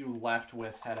hand do you left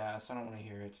with, head ass? I don't want to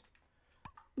hear it.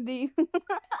 The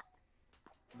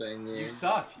Banger. You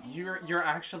suck. You're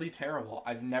actually terrible.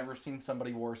 I've never seen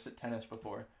somebody worse at tennis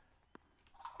before.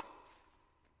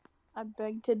 I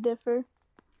beg to differ.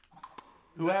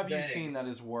 Who have you Beg. seen that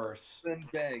is worse? Then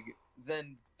beg.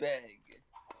 Then beg.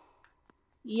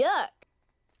 Yuck.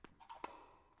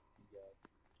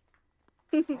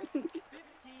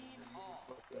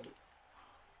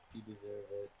 You deserve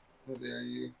it. How dare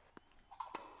you?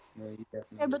 No, you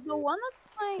definitely Yeah, but the do. one that's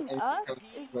playing up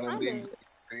is But I'm kind being of...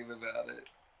 extreme about it.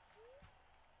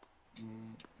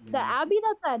 The Abby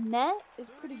that's at net is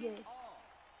pretty good.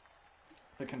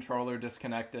 The controller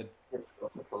disconnected.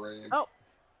 Parade. Oh.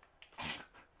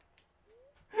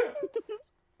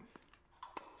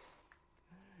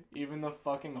 Even the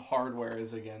fucking hardware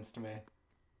is against me.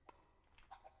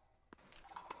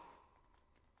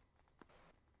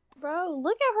 Bro,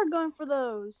 look at her going for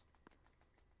those.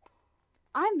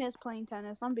 I miss playing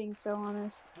tennis, I'm being so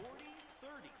honest.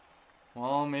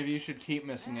 Well, maybe you should keep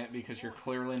missing it because you're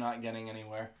clearly not getting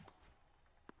anywhere.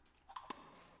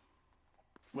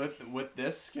 With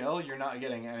this skill, you're not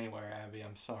getting anywhere, Abby.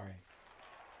 I'm sorry.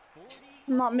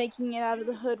 I'm not making it out of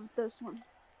the hood with this one.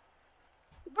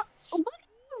 Bro, look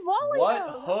at the volley What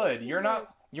though. hood?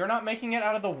 You're not making it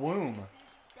out of the womb.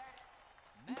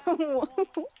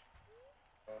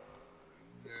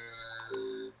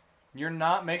 You're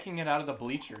not making it out of the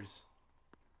bleachers.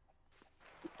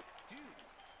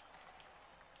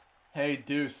 Hey,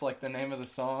 Deuce, like the name of the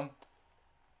song.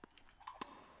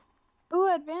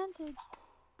 Ooh, advantage.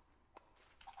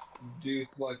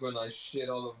 Dude's like when I shit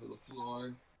all over the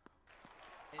floor.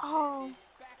 Oh.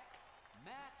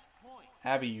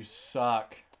 Abby, you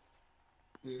suck.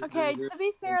 Okay, to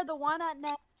be fair, the one at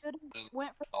net should have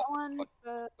went for that one,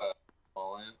 but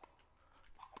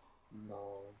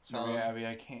No. Sorry, No. Abby,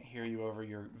 I can't hear you over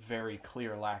your very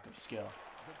clear lack of skill.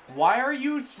 Why are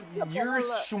you... You're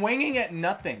swinging at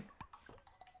nothing.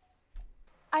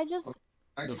 I just... The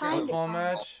Actually, Kinda. football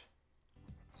match?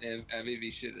 Abby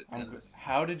be shit at tennis.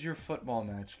 How did your football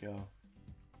match go?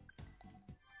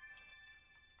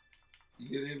 You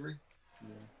get Avery?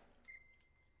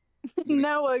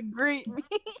 no, agree.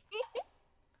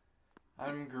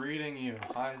 I'm greeting you.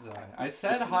 Hi, Zai. I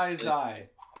said hi, Zai.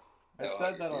 I Oh,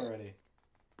 said that yeah. already.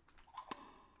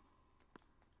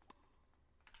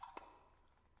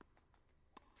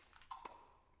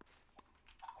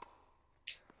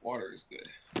 Water is good.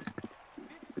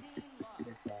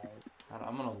 It's alright. God,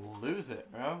 I'm gonna lose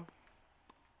it, bro.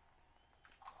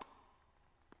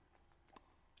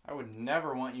 I would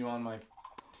never want you on my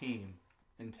team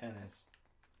in tennis.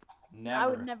 Never. I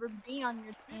would never be on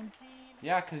your team.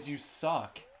 Yeah, because you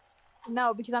suck.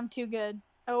 No, because I'm too good.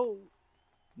 Oh.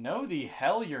 No, the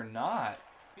hell you're not.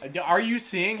 Are you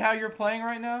seeing how you're playing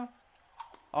right now?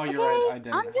 Oh, you're right. I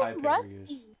didn't. I'm High just pay-per-views.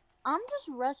 rusty. I'm just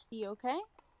rusty, okay?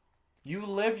 You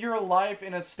live your life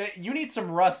in a state. You need some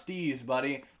rusties,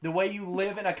 buddy. The way you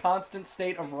live in a constant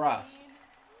state of rust.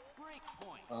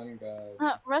 On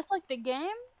God. Rust like the game?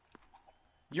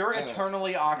 You're Yeah.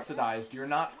 eternally oxidized. You're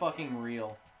not fucking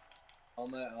real. All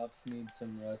my ops need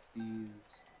some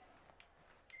rusties.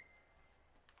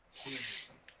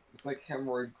 It's like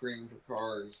hemorrhoid cream for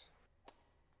cars.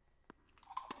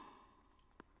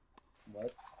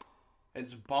 What?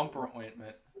 It's bumper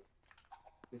ointment.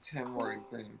 It's hemorrhoid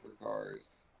cream for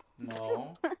cars.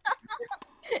 No,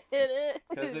 It is.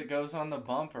 because it goes on the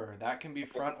bumper. That can be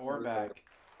front or back.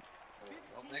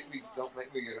 Don't make me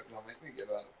get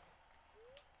up.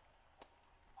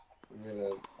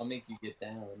 I'll make you get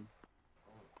down.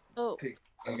 Oh.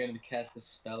 I'm gonna cast a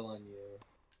spell on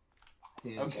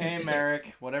you. Okay,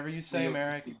 Merrick. Whatever you say,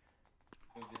 Merrick.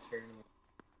 Of the tournament.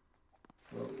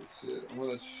 Holy shit!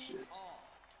 What a shit!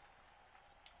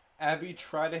 Abby,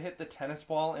 try to hit the tennis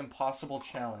ball impossible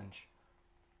challenge.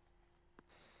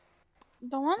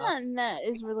 The one on net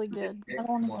is really good. I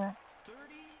don't want to hear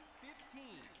it.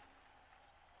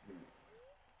 30-15.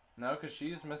 No, because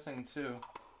she's missing too.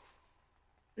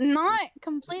 Not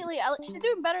completely. She's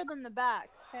doing better than the back.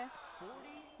 Okay. 40.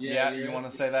 Yeah, you want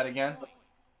to say that again?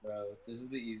 Bro, this is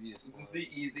the easiest This one. is the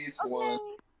easiest Okay. one.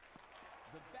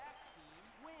 The back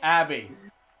team wins. Abby.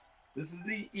 This is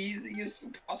the easiest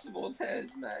possible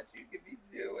tennis match you could be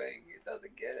doing. It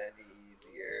doesn't get any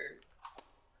easier.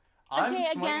 I'm Okay,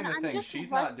 swinging again, the I'm thing. just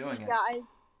She's rusty, not doing it. Guys.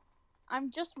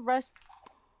 I'm just rusty.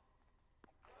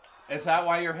 Is that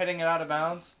why you're hitting it out of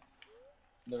bounds?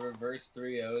 The reverse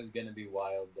 3-0 is gonna be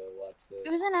wild though, watch this. It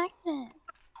was an accident.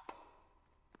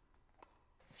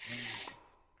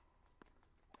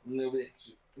 Little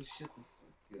bitch, shut the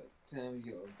fuck up. Tell me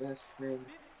your best friend.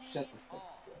 Shut the fuck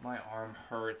up. My arm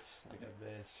hurts like a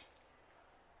bitch.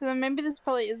 So then maybe this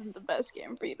probably isn't the best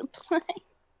game for you to play.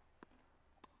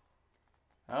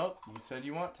 Oh, you said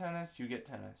you want tennis, you get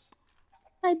tennis.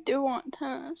 I do want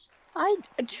tennis. I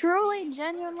truly,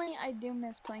 genuinely, I do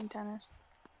miss playing tennis.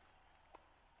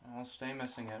 I'll stay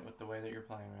missing it with the way that you're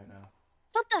playing right now.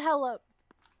 Shut the hell up.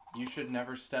 You should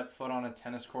never step foot on a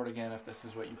tennis court again if this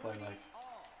is what you play like.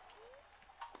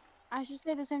 I should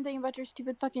say the same thing about your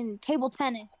stupid fucking table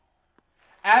tennis.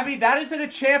 Abby, that is at a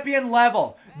champion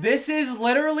level. This is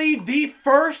literally the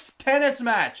first tennis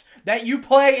match that you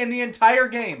play in the entire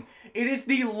game. It is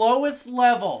the lowest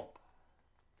level.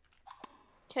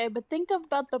 Okay, but think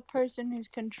about the person who's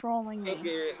controlling me.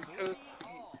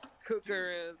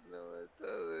 Cooker is no it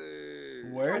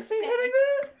doesn't. Where is he hitting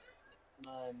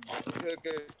that?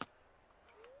 Cooker.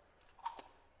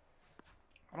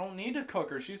 I don't need to cook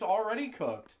her. She's already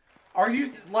cooked. Are you,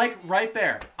 like, right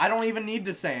there? I don't even need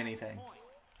to say anything.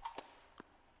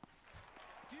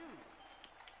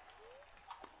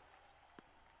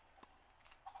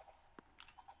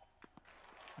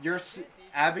 Deuce.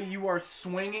 Abby, you are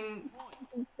swinging.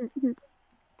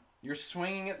 You're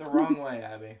swinging it the wrong way,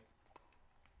 Abby.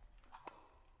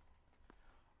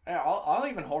 Yeah, I'll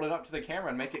even hold it up to the camera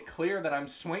and make it clear that I'm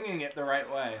swinging it the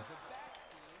right way.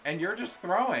 And you're just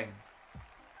throwing.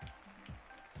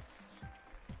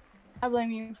 I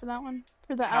blame you for that one.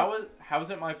 For the How out. is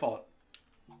it my fault?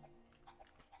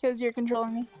 Because you're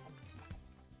controlling me.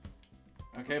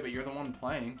 Okay, but you're the one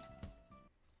playing.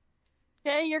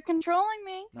 Okay, you're controlling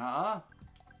me. Nuh-uh.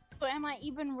 But am I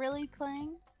even really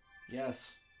playing?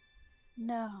 Yes.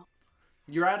 No.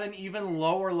 You're at an even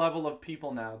lower level of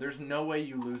people now. There's no way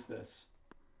you lose this.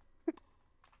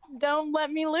 Don't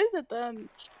let me lose it then.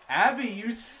 Abby,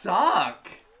 you suck.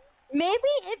 Maybe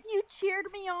if you cheered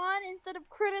me on instead of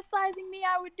criticizing me,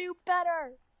 I would do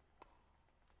better.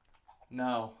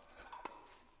 No.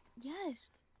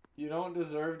 Yes. You don't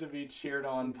deserve to be cheered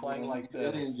on playing like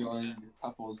Really this. enjoying this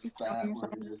couple's spat where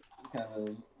we're just kind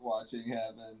of watching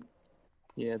happen.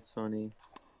 Yeah, it's funny.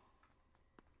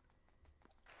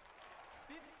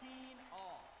 15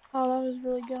 all. Oh, that was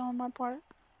really good on my part.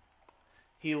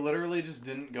 He literally just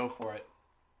didn't go for it.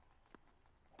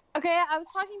 Okay, I was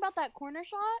talking about that corner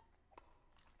shot.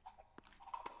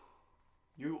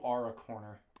 You are a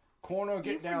corner. Corner, You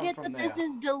get down forget from that there. this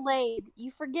is delayed.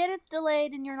 You forget it's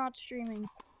delayed and you're not streaming.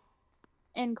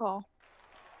 End call.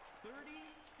 30,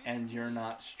 And you're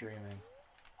not streaming.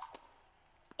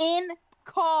 End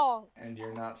call. And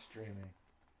you're not streaming.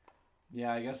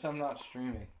 Yeah, I guess I'm not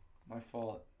streaming. My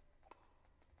fault.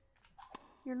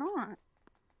 You're not.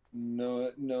 No,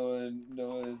 it's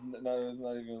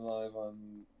not even live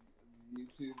on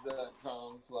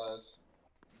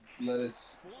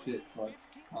youtube.com/lettuce shit fuck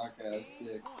podcast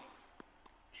dick.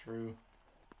 True.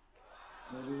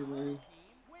 What do you mean?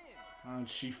 Oh,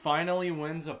 she finally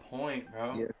wins a point,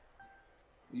 bro. Yeah. Are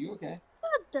you okay?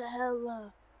 What the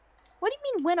hell? What do you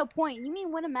mean win a point? You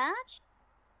mean win a match?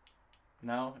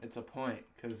 No, it's a point,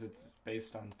 because it's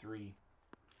based on 3.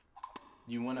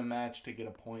 You win a match to get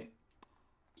a point.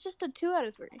 It's just a 2 out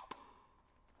of 3.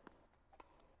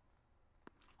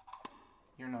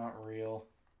 You're not real.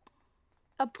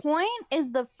 A point is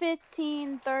the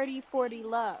 15, 30, 40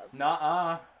 love.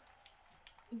 Nuh-uh.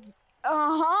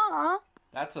 Uh-huh.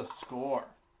 That's a score.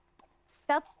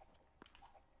 That's...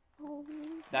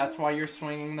 That's why you're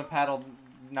swinging the paddle,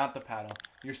 not the paddle.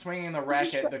 You're swinging the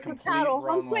racket the complete paddle.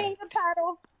 wrong I'm swinging way. the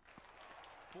paddle.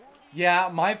 Yeah,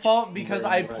 my fault because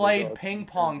I Might as played well ping just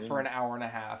pong go for in. an hour and a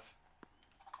half.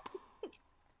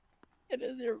 It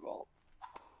is your fault.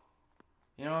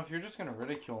 You know, if you're just gonna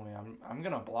ridicule me, I'm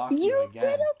gonna block you You're again.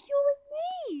 ridiculing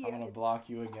me. I'm gonna block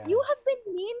you again. You have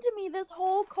been mean to me this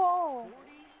whole call.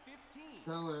 40-15.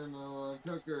 Tell her no,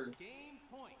 cooker. Game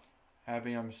point.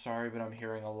 Abby, I'm sorry, but I'm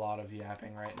hearing a lot of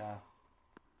yapping right now.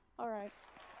 Alright.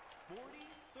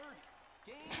 40-30.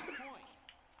 Game point.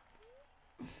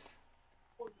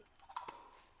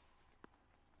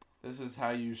 This is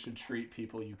how you should treat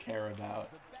people you care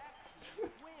about. The back team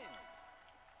wins.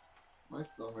 My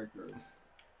stomach hurts.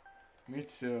 Me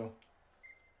too.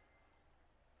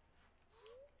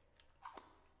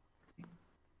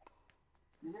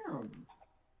 Damn.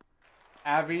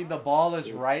 Abby, the ball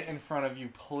is right in front of you.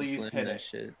 Just Please learn hit that it.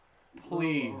 shit.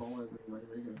 Please. Oh, like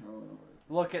making hell noise.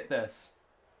 Look at this.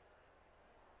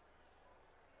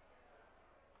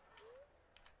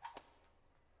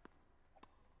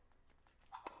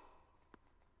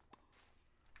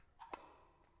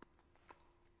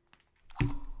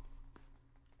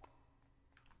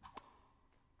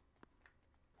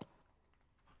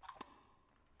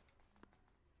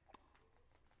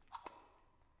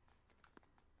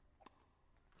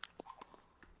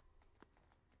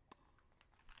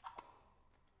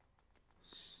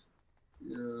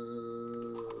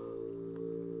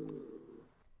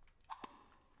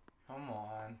 Come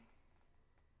on.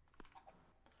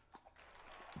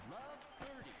 Love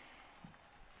 30.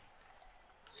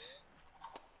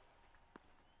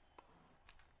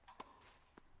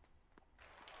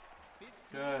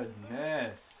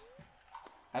 Goodness.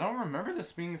 I don't remember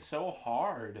this being so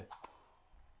hard.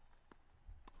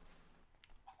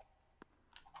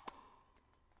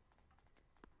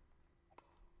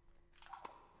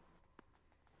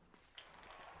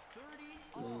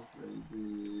 Oh,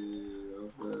 baby,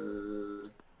 over.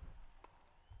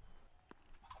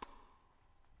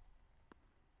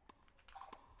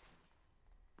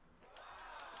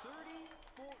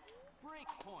 Break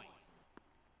point.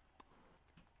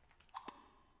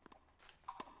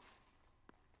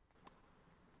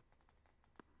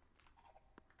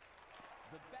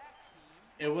 The back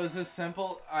team It was as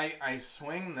simple. I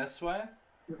swing this way.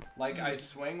 Like, I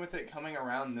swing with it coming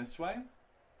around this way.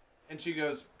 And she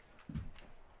goes...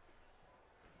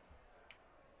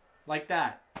 like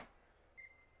that.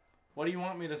 What do you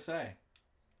want me to say?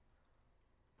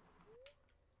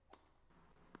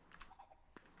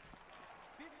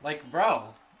 Like,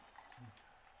 bro.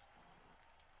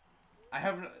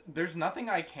 There's nothing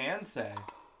I can say.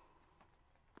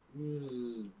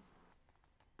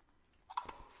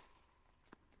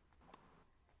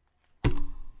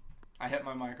 I hit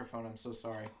my microphone, I'm so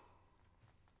sorry.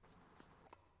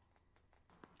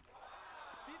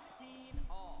 15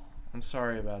 all. I'm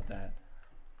sorry about that.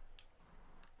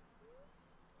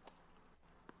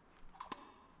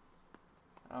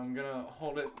 I'm gonna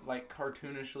hold it, like,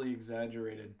 cartoonishly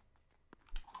exaggerated.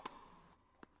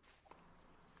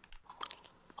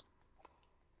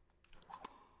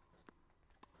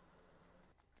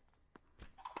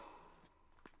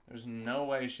 There's no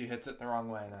way she hits it the wrong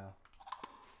way now.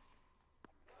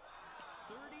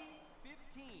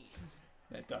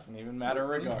 30-15. It doesn't even matter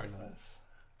regardless.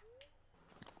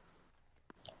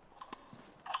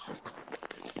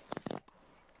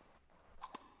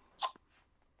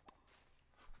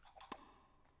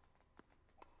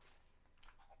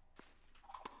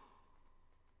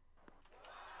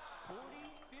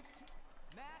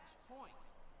 Match point.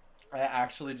 I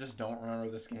actually just don't remember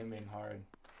this game being hard.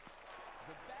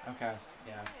 Okay,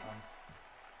 yeah,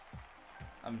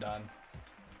 I'm done.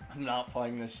 I'm not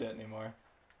playing this shit anymore.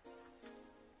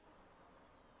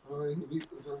 Alright, he beat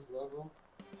the first level.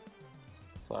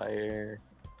 Fire.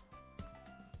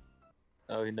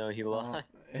 Oh no, he lost.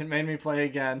 It made me play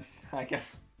again, I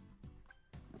guess.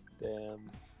 Damn.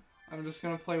 I'm just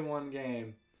gonna play one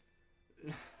game.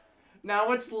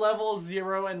 Now it's level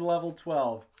 0 and level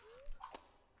 12.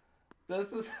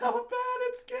 This is how bad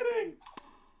it's getting.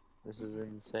 This is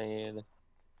insane.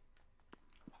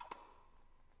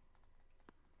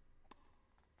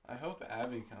 I hope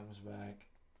Abby comes back.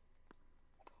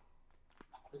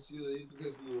 Actually,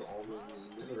 because we were all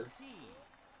running in there.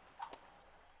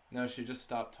 No, she just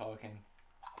stopped talking.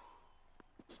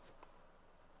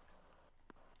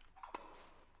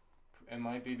 It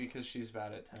might be because she's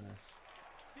bad at tennis.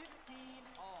 15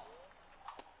 all.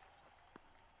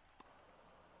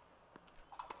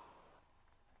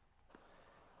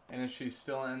 And if she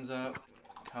still ends up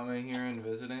coming here and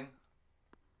visiting,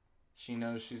 she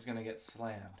knows she's gonna get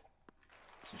slammed.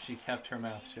 So she kept her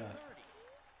mouth shut.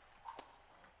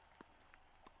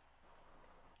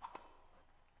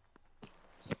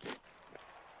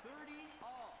 30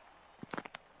 all.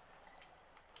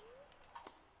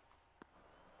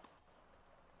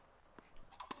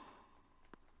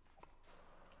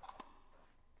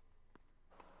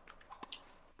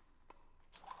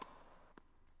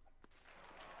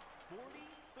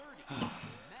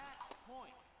 Match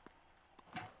point.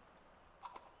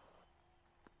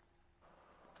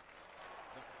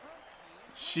 The front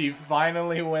team She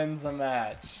finally wins a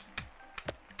match.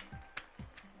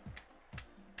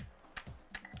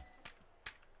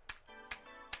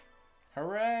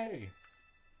 Hooray!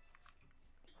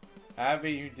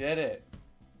 Abby, you did it.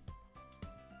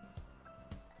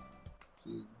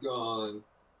 She's gone.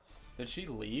 Did she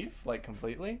leave? Like,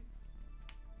 completely?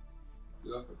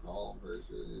 You have to call, I'm pretty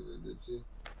sure either, did she?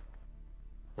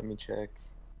 Let me check.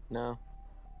 No.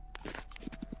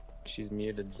 She's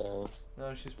muted though.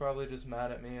 No, she's probably just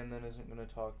mad at me and then isn't gonna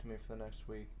talk to me for the next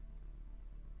week.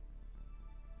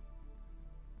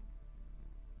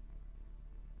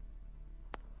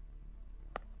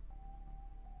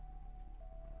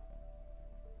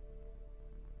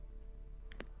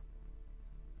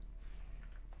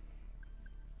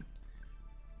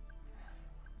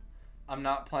 I'm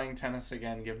not playing tennis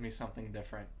again. Give me something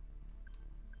different.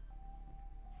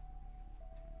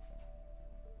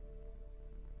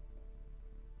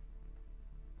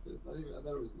 I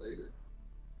thought it was later.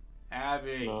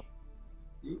 Abby. No.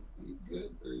 You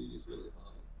good, or are you just really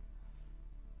high?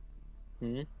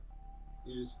 Hmm?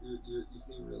 You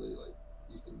seem really like,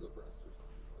 you seem depressed or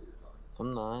something while you're talking.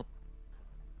 I'm not.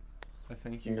 I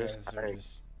think you I'm guys just are tired.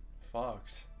 just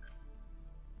fucked.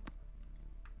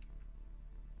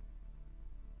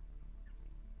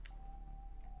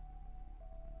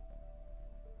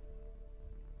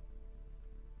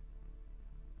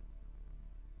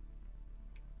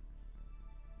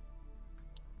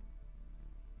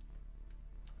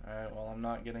 Alright, well, I'm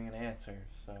not getting an answer,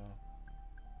 so.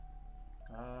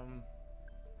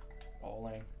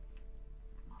 Bowling.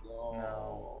 Oh,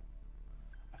 No.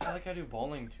 I feel like I do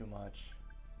bowling too much.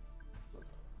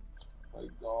 Like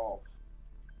golf.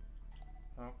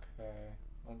 Okay,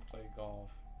 I'll play golf.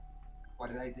 Why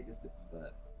did I take a sip of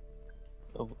that?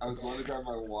 Oh, I was going to grab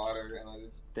my water and I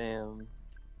just, damn. it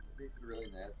tasted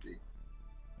really nasty.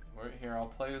 We're here, I'll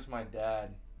play as my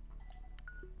dad.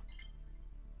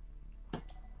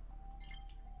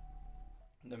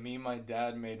 The meme my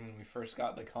dad made when we first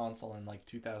got the console in like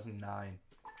 2009.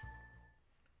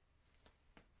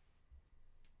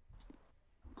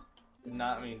 Did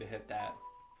not mean to hit that,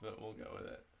 but we'll go with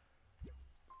it.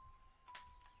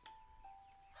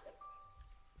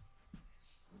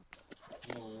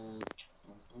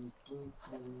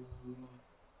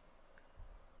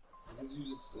 Why did you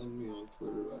just send me on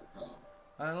Twitter.com?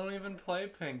 I don't even play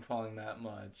ping pong that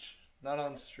much. Not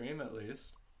on stream, at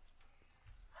least.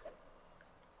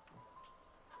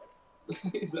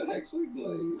 Is that actually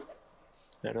Glade?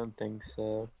 I don't think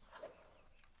so.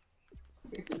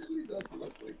 It really does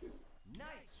look like him.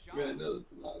 Nice I mean, I shot. know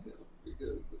it's not him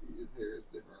because his hair is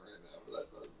different right now, but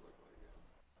that does look like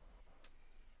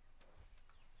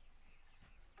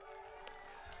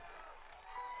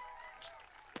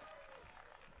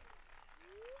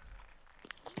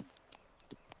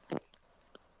him.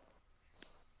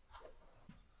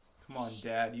 Come on,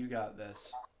 Dad, you got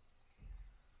this.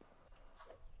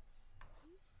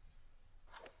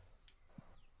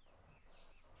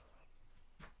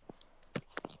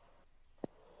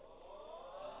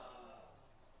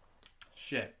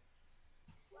 Shit.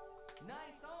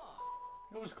 Nice on.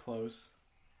 It was close.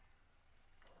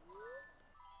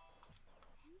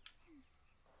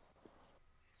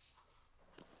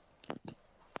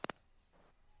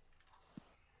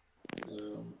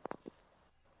 Um,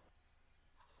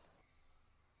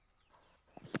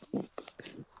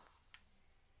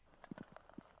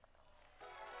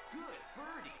 Good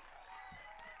birdie.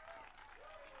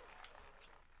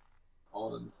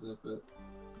 Alden Snippet.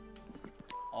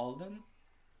 Alden?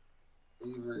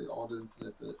 Avery Alden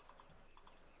Snippet.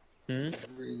 Hmm?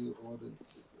 Avery Alden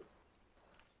Snippet.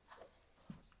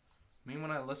 I mean,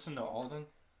 when I listen to Alden,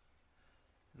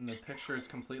 and the picture is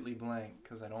completely blank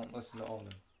because I don't listen to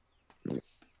Alden.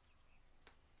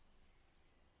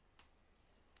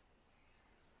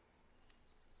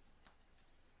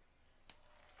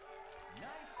 Nice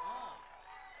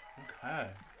on. Okay.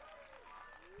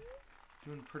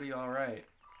 Doing pretty alright.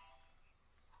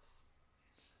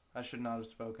 I should not have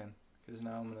spoken, because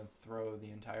now I'm going to throw the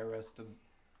entire rest of...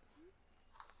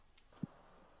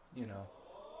 You know.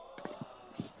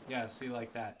 Yeah, see,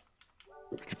 like that.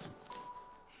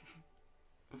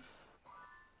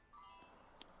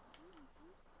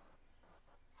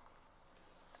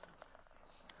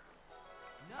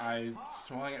 I Nice par.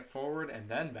 swung it forward and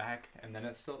then back, and then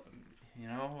it's still... You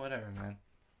know, whatever, man.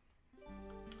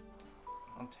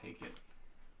 I'll take it.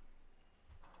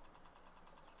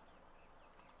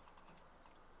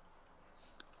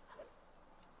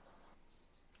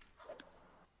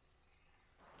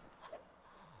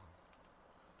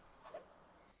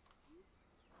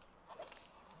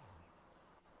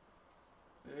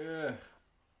 Ugh.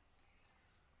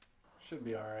 Should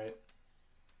be alright.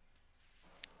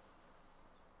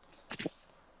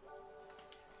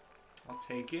 I'll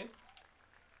take it.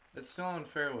 It's still on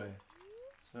fairway,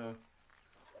 so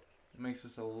it makes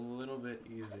this a little bit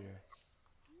easier.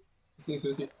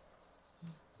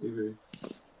 Avery.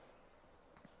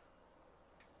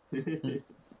 What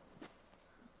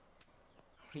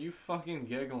are you fucking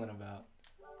giggling about?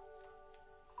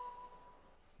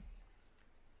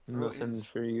 Bro, Nothing it's-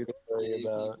 for you to worry Gay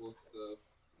about. people stuff.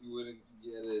 You wouldn't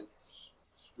get it,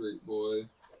 straight boy.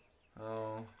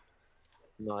 Oh,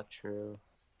 Not true.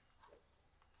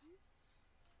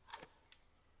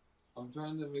 I'm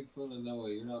trying to make fun of Noah.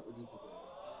 You're not participating.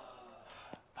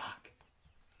 fuck.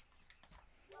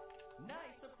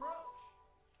 Nice approach.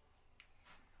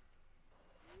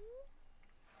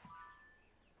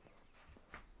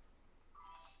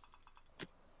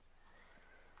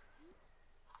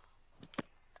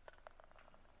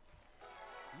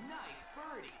 Nice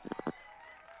birdie. I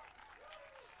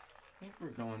think we're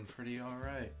going pretty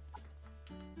alright.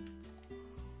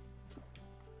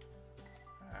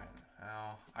 Alright,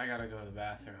 now I gotta go to the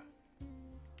bathroom.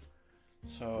 I'm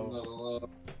So, not allowed.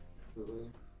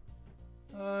 Really.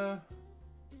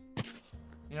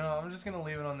 you know, I'm just gonna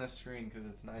leave it on this screen because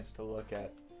it's nice to look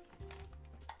at.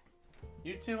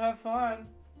 You two have fun.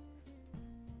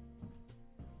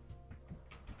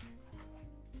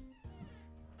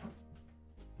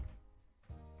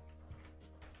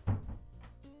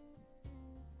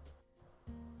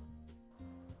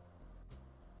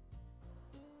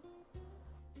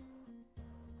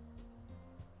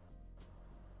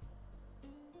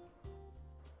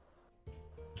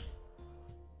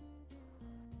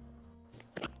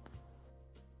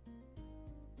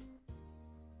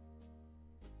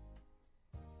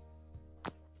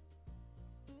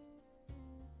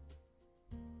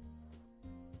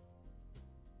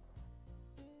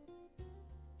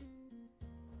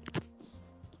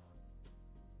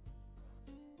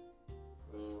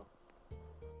 Oh.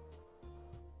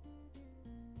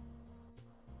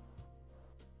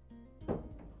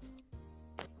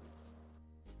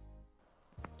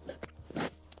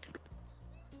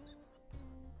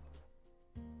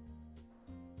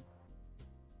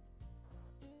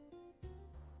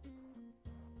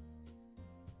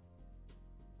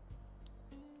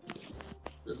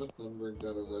 Greta Thunberg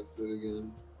got arrested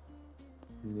again.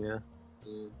 Yeah.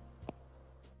 Yeah.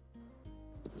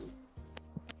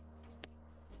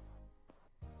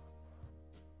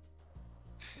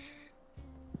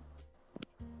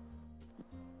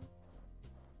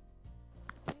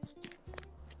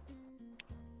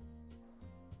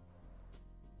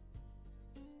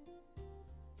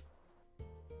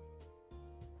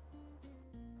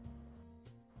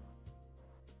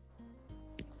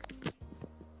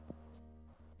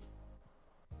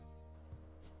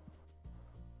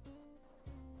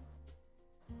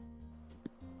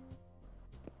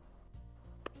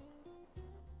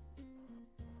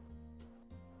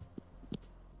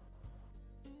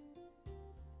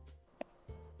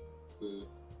 So,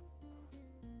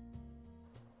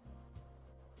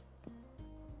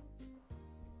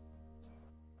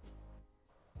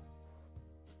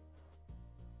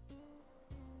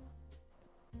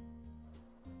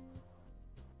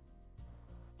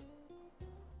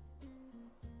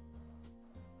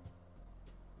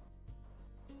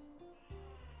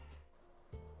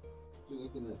 you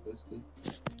looking at, Dusty?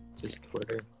 Just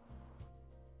Twitter.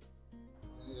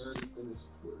 I already finished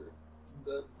Twitter.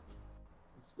 Then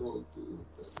I scrolled through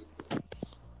everything.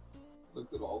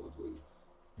 Looked at all the tweets.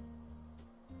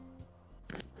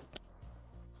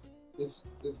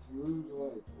 If you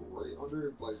were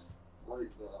like right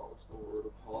now, if someone were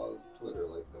to pause Twitter,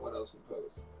 like no one else can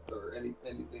post or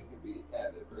anything can be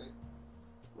added, right?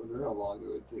 Wonder how long it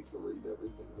would take to read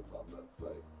everything that's on that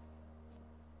site.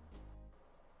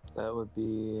 That would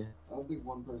be. I don't think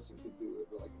one person could do it,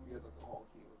 but like if you had like a whole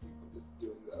team of people just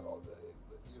doing that all day, and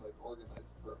then you like organize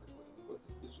it perfectly in the most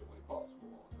efficient way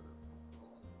possible.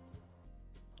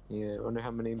 Yeah, I wonder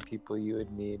how many people you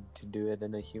would need to do it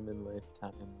in a human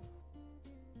lifetime.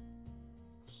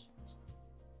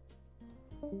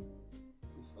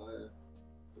 Fire.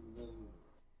 And then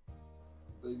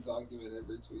they document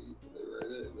every tweet, and they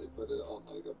write it, and they put it on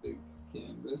like a big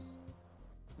canvas.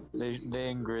 They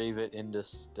engrave it into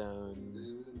stone.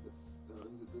 Engrave it into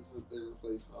stones. That's what they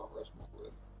replaced Mount Rushmore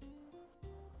with.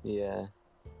 Yeah.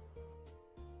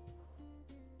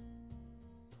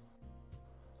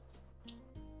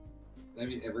 I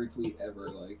mean, every tweet ever,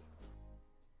 like,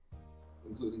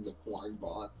 including the porn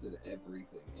bots and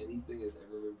everything. Anything has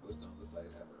ever been posted on the site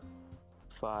ever.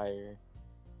 Fire.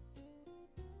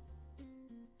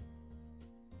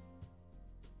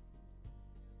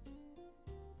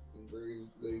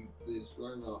 They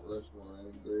destroy Mount Rushmore and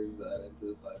engrave that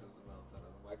into the side of the mountain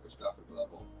at a microscopic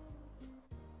level.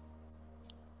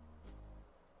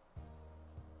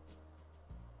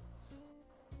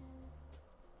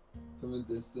 From a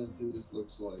distance, it just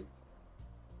looks like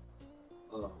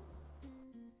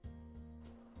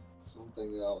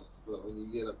something else. But when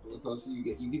you get up closer, and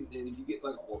if you get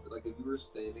like if you were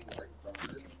standing right in front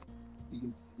of it,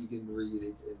 you can read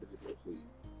each individual tweet.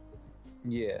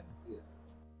 Yeah,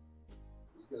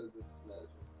 Because it's magic.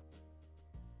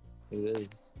 it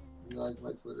is. You like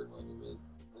my Twitter monument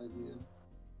idea?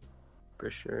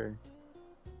 For sure.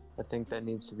 I think that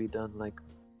needs to be done like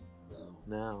No.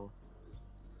 now.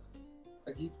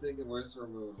 I keep thinking, where's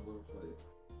Ramon? I want to play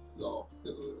golf.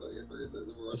 Like, I forget that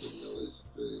we're watching no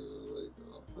history.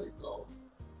 Like, play golf.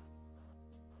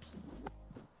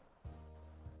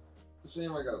 It's a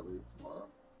shame I gotta leave tomorrow.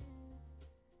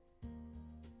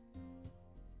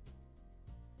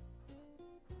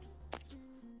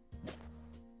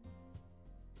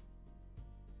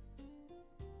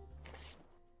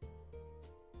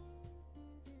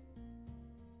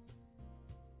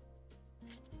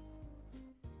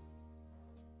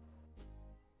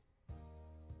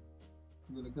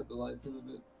 I'm gonna cut the lights in a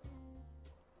bit.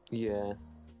 Yeah,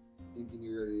 Thinking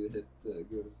you're ready to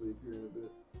go to sleep here in a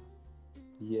bit.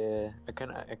 yeah. I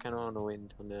kind of want to wait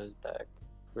until Noah's back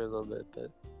for a little bit,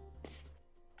 but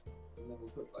And then we'll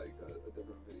put like a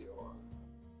different video on.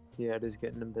 yeah, it is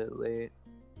getting a bit late.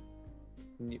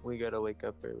 We gotta wake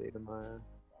up early tomorrow.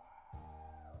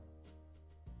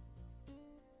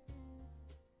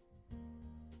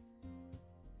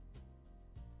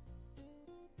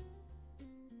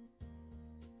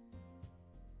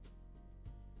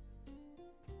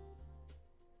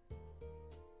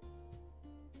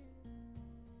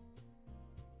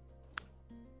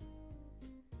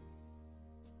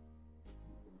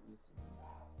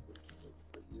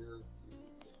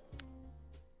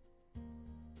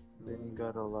 Then you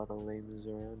got a lot of lames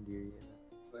around you,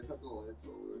 yeah. I cut the lights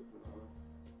all the way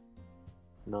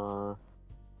for Nah,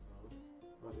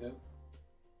 Not yet?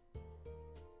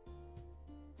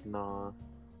 nah.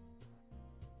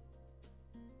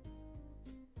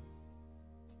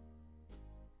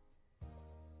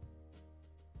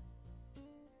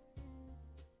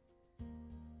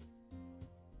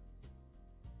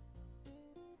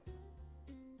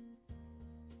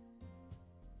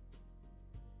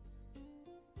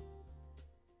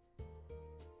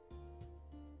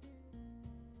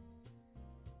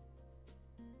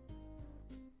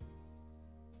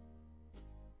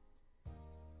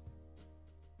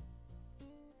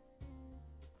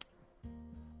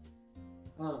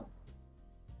 Huh.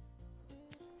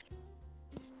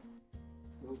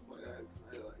 No point.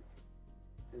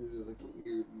 I ended like a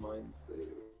weird mind state.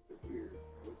 It was weird.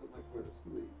 I wasn't like where to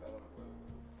sleep. I don't know what it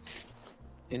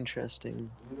was. Interesting.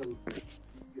 I'm gonna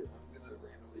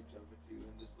randomly jump at you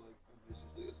and just like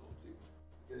viciously assault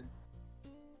you. Okay?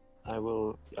 I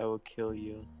will kill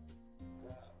you.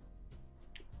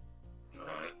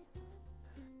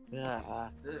 Yeah.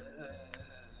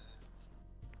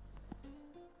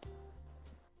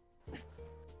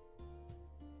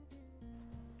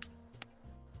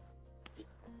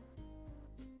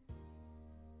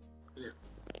 Here.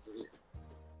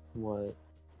 What?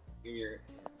 Give me your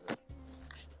hand.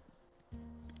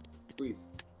 Please.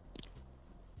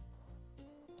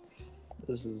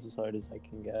 This is as hard as I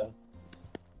can go.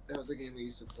 That was a game we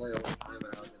used to play all the time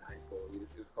when I was in high school. It was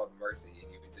called Mercy,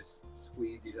 and you would just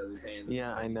squeeze each other's hands.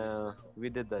 Yeah, I and know. fell. We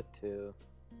did that too.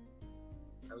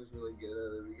 I was really good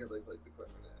at it because like the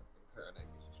clarinet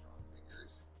gives you strong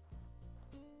fingers.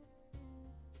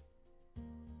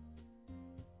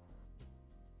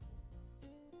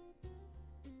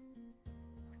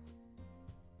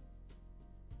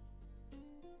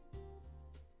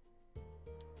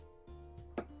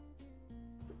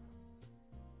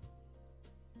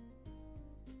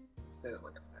 Said it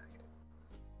like a faggot.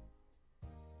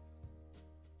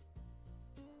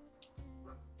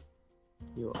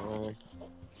 You are.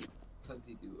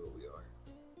 Hunty duo we are.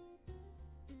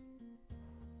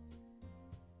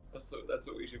 That's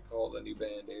what we should call the new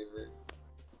band, Avery.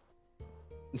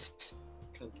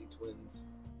 Cunty twins.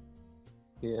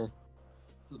 Yeah,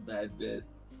 It's a bad bit.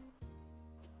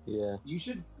 yeah. You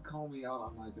should call me out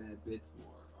on my bad bits more.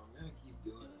 I'm gonna keep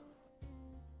doing them.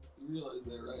 You realize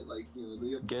that, right? Like, you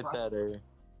know, the Get pro- better,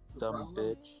 the dumb problem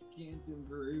bitch. can't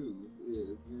improve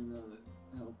if you're not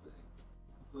helping.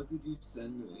 What did you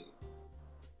send me?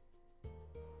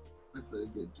 That's a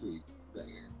good tweet,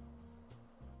 banger.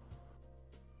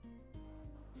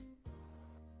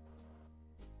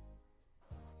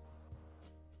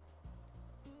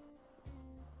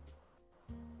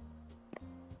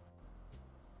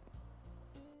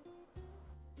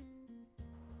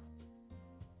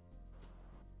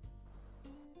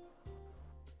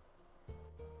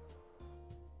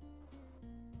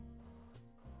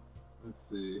 Let's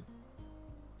see.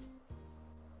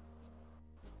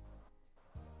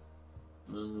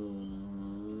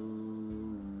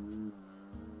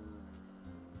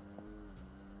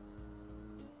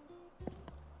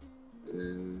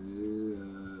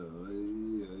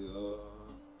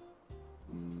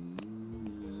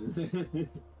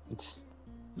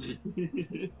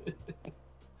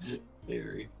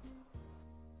 Avery.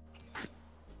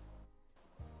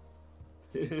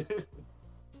 The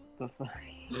fuck?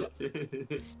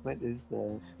 What is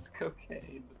that? It's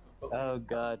cocaine. That's what Oh, it's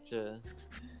gotcha.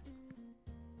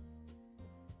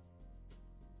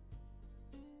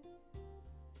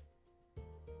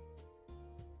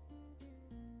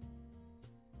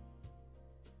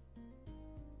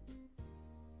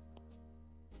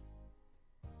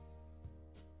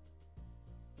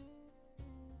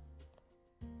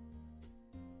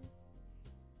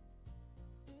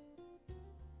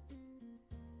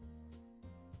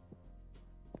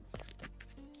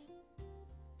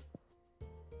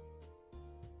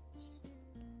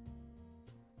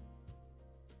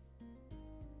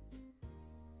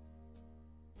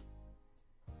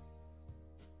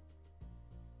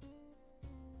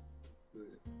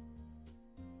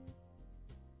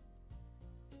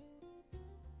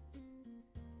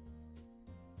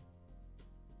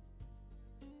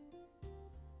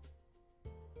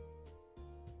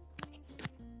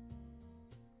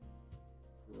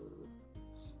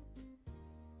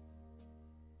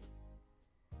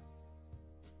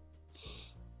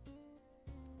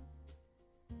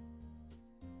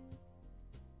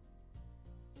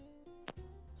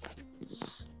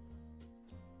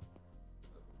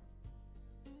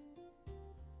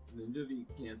 Ninja beat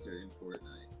cancer in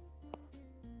Fortnite.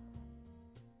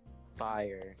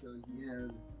 Fire. So he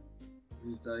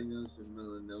was diagnosed with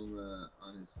melanoma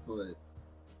on his foot.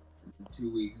 And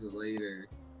 2 weeks later,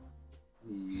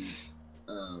 he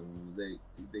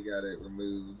they got it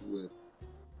removed with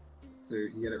he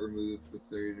got it removed with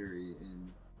surgery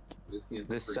and was cancer.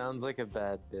 This sounds like a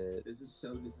bad bit. This is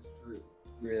true. He was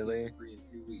Really? cancer free in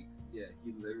 2 weeks. Yeah,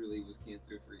 he literally was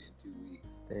cancer free in 2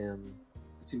 weeks. Damn.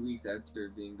 2 weeks after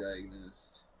being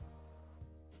diagnosed.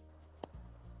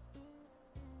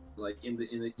 Like in the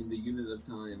unit of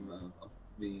time of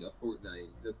being a fortnight.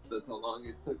 That's how long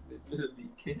it took to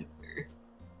beat cancer.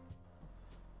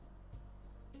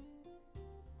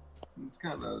 It's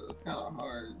kind of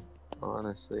hard.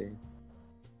 Honestly.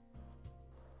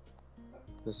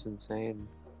 Just insane.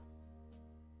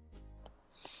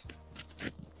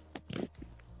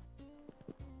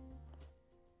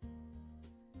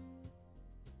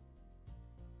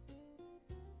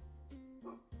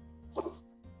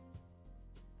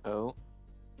 Oh.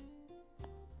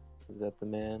 Is that the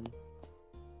man?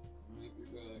 Might be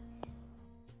back.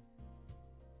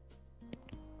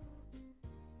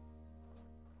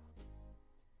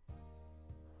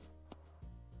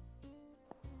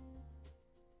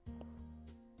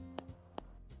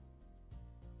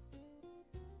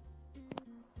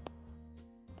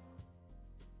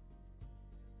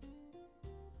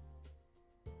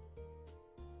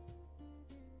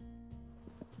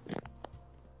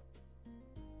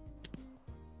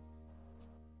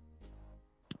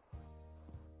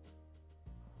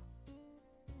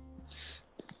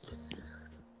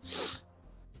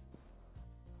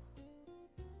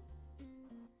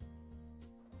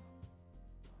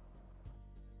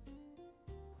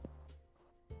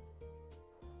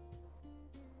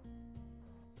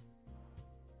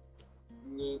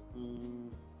 He's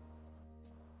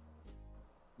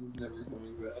never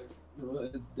coming back. Noah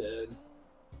is dead.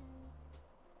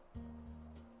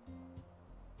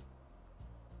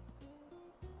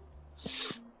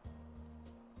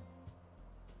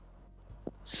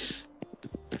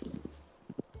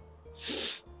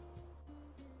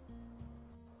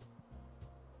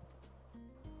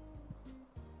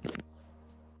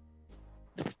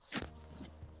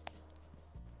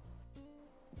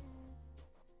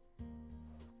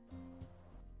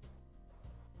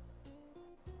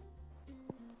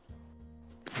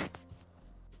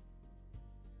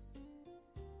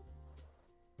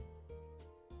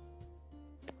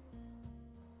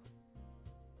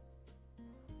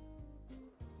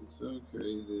 It's so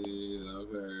crazy. Love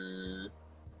her.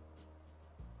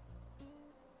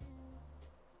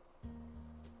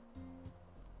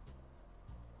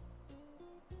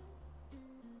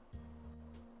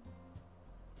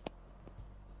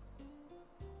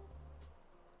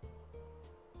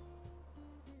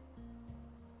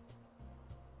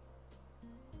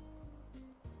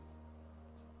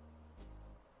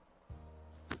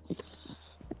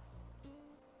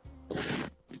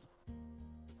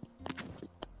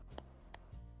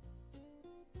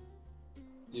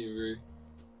 Avery,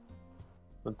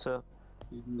 What's up?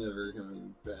 he's never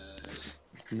coming back.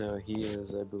 No, he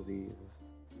is, I believe.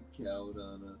 He cowed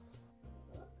on us.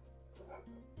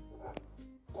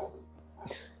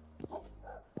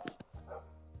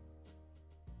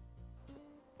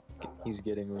 He's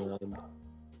getting robbed.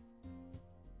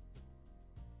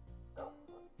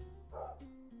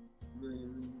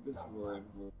 Man, this one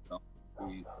will not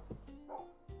tweet.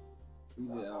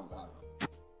 Tweet it out loud.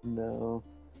 No.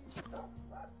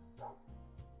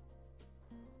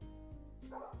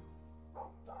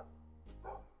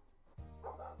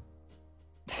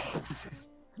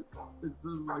 It's the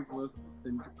like most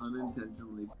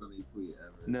unintentionally funny tweet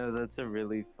ever. No, that's a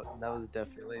really that was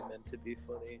definitely meant to be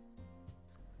funny.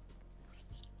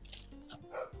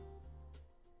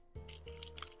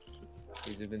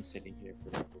 These have been sitting here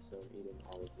forever, so I'm eating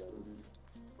all of them.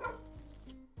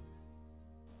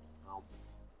 Oh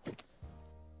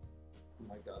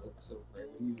my god, that's so great.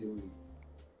 What are you doing?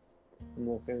 I'm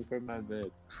looking for my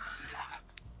bed.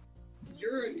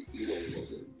 You're an evil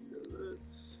woman. You know that?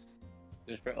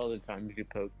 Just for all the times you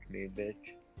poked me,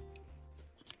 bitch.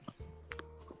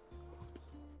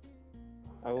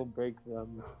 I will break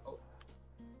them.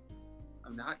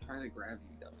 I'm not trying to grab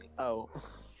you, dummy. Oh.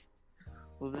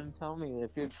 Well then tell me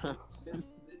if you're trying. This is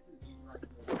you trying to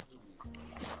grab me.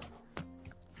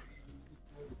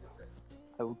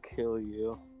 I will kill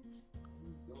you.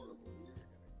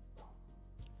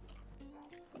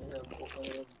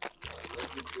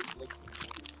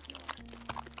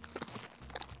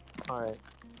 Alright.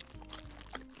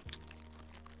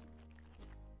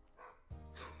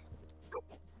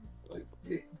 My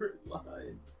favorite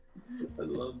line. I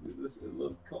love this. I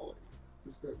love calling,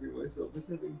 describing myself as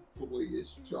having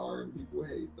boyish charm. People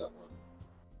hate that one.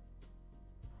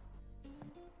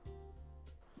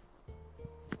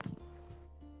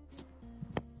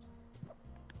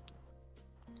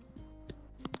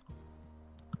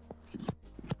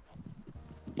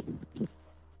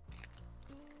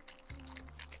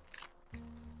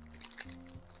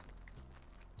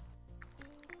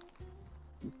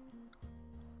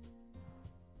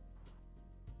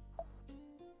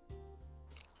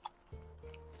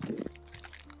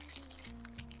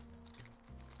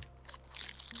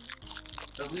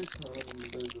 Every time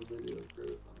there's a video of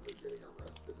Growth Thunder getting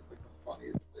arrested, it's like the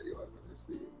funniest video I've ever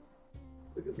seen.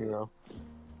 Look at this. You know.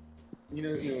 You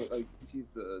know, like she's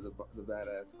the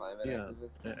badass climate Yeah.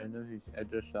 activist. I know I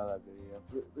just saw that video.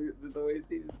 The way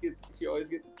she always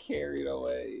gets carried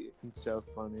away. It's so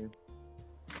funny.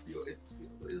 She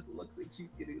always looks like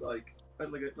she's getting like a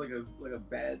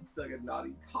bad, like a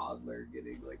naughty toddler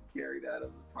getting like carried out of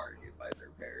the Target by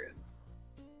their parents.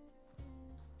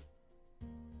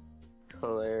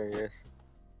 Hilarious.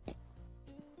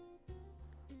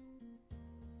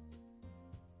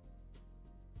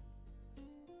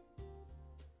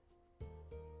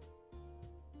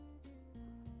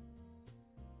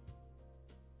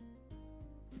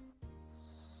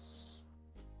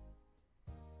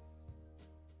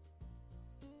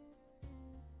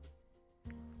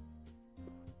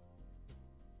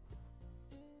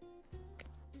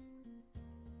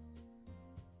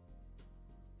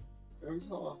 Every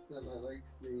so often, I like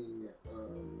seeing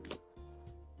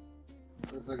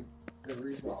there's like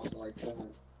every so often like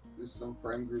there's some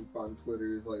friend group on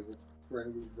Twitter is like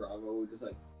friend group drama will just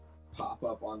like pop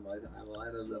up on my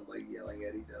timeline of them like yelling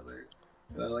at each other,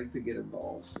 and I like to get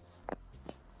involved.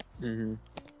 I'm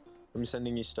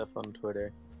sending you stuff on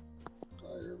Twitter.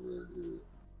 Fire burger.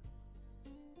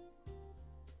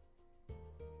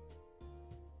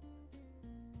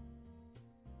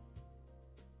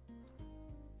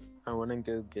 I want to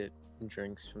go get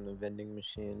drinks from the vending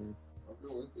machine. I'll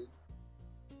go with you.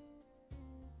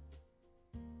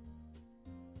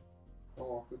 I'll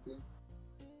walk with you.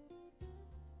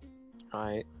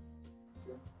 Alright.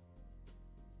 Sure.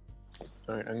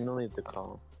 Alright, I'm gonna leave the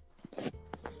call. I'm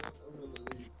gonna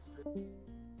leave.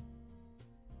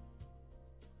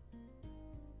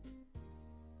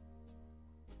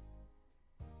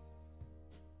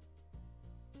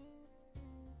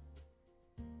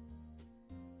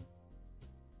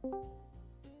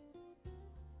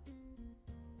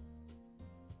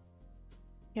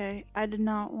 Okay, I did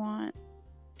not want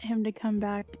him to come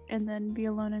back and then be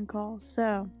alone in calls,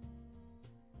 so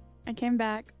I came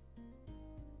back.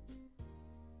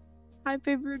 Hi,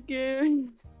 Paper Goose.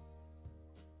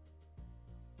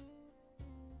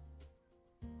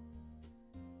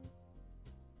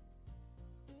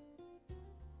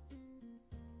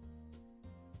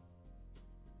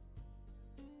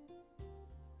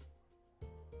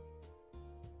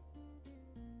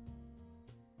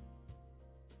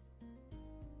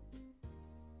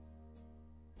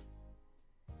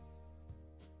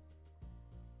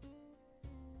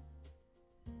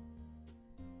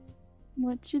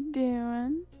 What you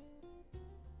doing?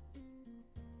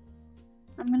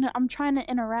 I'm trying to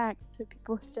interact so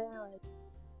people stay like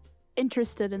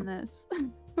interested in this.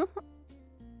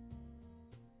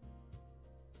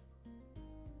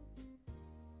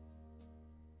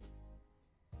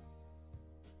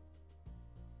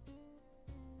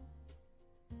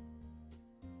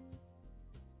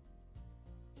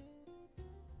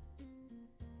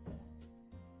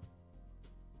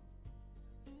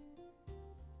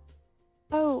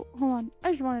 Oh, hold on.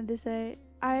 I just wanted to say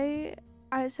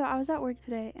so I was at work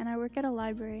today and I work at a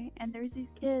library and there's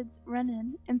these kids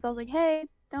running and so I was like, "Hey,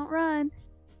 don't run."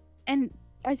 And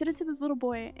I said it to this little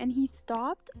boy and he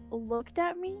stopped, looked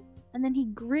at me, and then he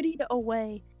gritted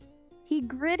away. He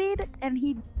gritted and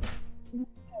he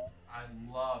I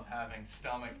love having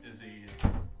stomach disease.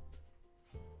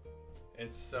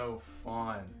 It's so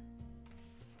fun.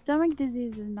 Stomach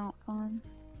disease is not fun.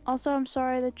 Also, I'm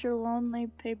sorry that you're lonely,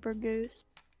 Paper Goose.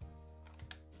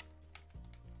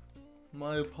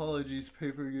 My apologies,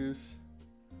 Paper Goose.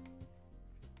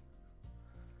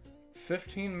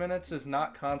 15 minutes is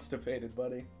not constipated,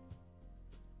 buddy.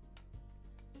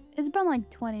 It's been like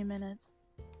 20 minutes.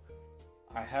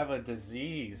 I have a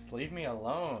disease. Leave me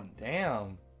alone.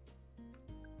 Damn.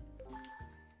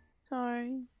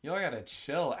 Sorry. Y'all gotta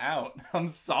chill out. I'm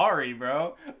sorry,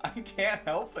 bro. I can't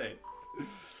help it.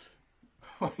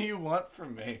 What do you want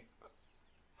from me?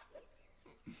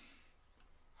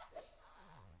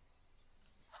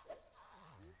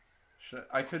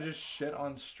 I could just shit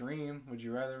on stream. Would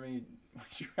you rather me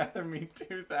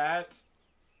do that?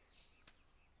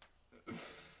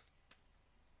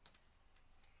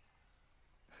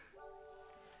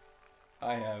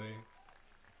 Hi, Abby.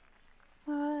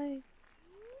 Hi.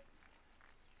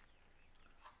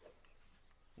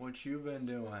 What you been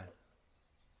doing?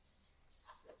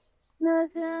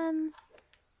 Nothing.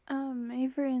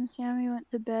 Avery and Sammy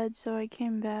went to bed, so I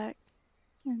came back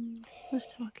and was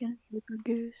talking to Paper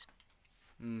Goose.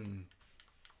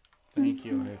 Thank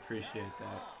you, I appreciate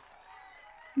that.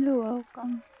 You're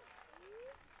welcome.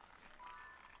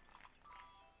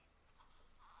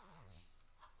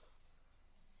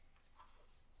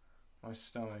 My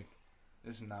stomach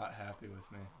is not happy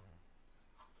with me.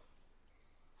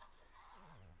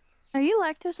 Are you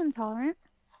lactose intolerant?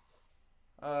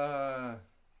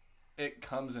 It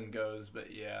comes and goes,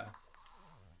 but yeah.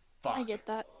 Fuck. I get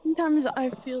that. Sometimes I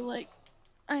feel like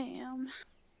I am.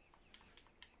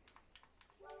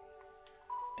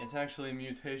 It's actually a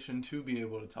mutation to be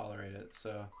able to tolerate it,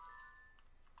 so.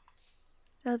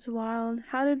 That's wild.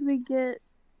 How did we get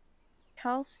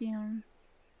calcium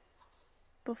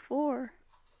before?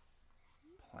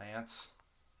 Plants.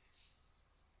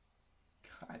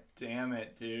 God damn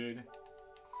it, dude.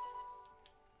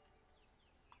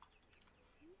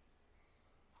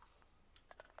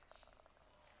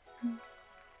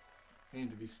 I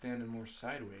need to be standing more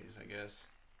sideways, I guess.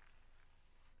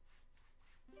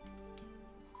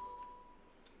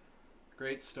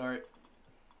 Great start.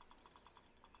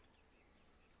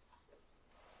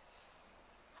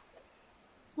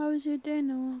 How was your day,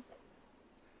 Noah?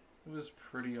 It was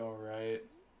pretty alright.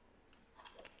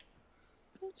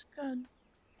 That's good.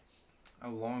 I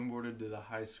longboarded to the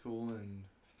high school and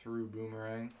threw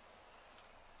boomerang.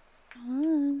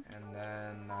 Fun. And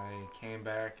then I came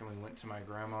back and we went to my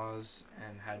grandma's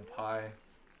and had pie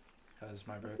because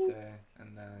my birthday.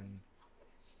 And then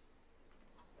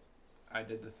I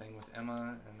did the thing with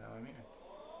Emma, and now I'm here.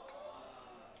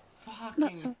 That's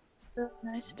Fucking. a really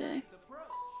nice day. Nice approach.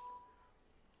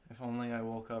 If only I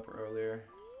woke up earlier.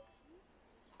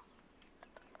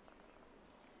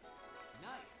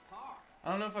 Nice par.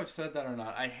 I don't know if I've said that or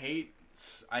not. I hate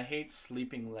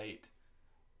sleeping late,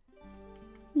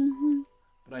 Mhm.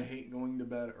 but I hate going to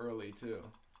bed early too.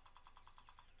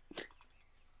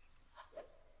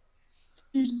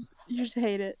 You just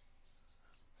hate it.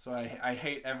 So I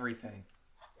hate everything.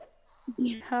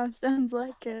 Yeah, sounds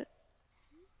like it.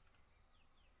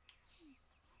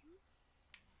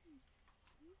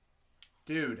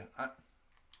 Dude,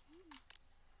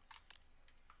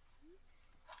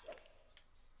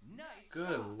 Nice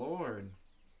good shot. lord.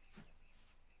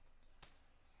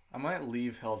 I might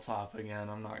leave Hilltop again,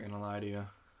 I'm not gonna lie to you.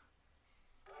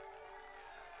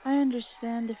 I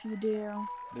understand if you do.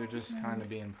 They're just kind of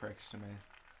being pricks to me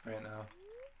right now.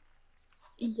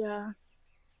 Yeah.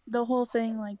 The whole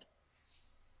thing, like,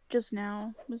 just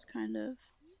now was kind of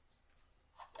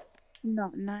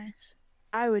not nice.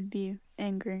 I would be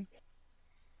angry.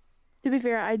 To be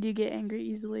fair, I do get angry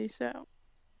easily, so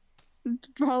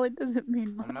it probably doesn't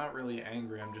mean much. I'm not really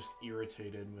angry, I'm just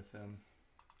irritated with them.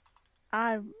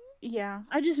 Yeah,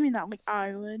 I just mean that, like,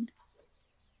 I would.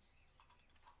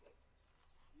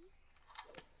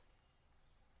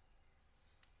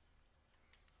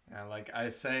 Yeah, like, I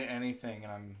say anything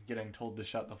and I'm getting told to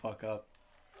shut the fuck up.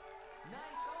 Nice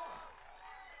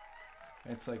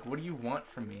on. It's like, what do you want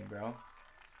from me, bro?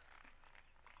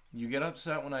 You get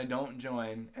upset when I don't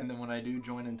join, and then when I do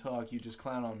join and talk, you just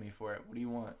clown on me for it. What do you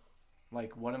want?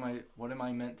 Like, what am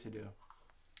I meant to do?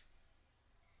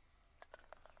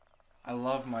 I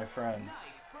love my friends.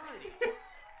 Nice birdie.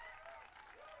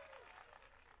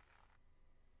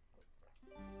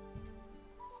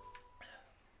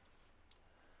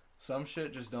 Some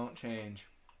shit just don't change.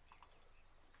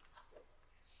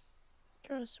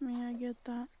 Trust me, I get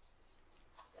that.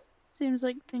 Seems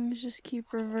like things just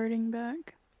keep reverting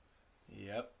back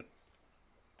Yep.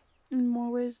 in more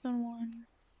ways than one.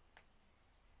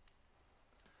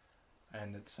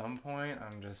 And at some point,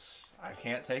 I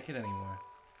can't take it anymore.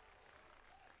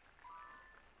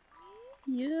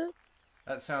 Yep.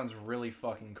 That sounds really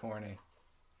fucking corny.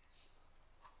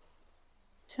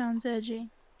 Sounds edgy.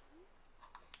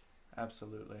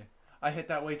 Absolutely. I hit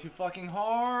that way too fucking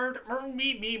hard.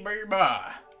 Beep, beep, beep,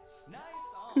 Nice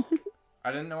on.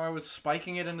 I didn't know I was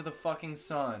spiking it into the fucking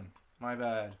sun. My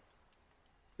bad.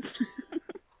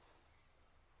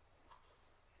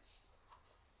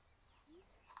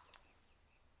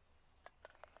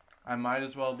 I might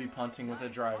as well be punting with a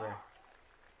driver.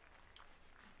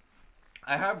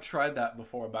 I have tried that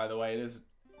before, by the way.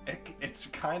 It's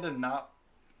kind of not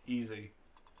easy.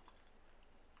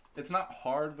 It's not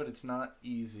hard, but it's not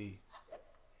easy.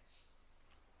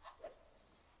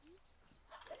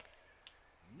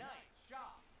 Nice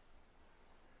shot.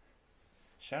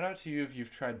 Shout out to you if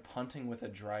you've tried punting with a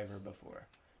driver before.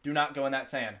 Do not go in that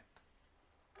sand.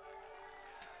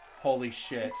 Holy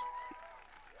shit.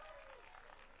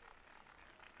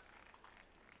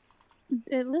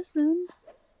 It listened.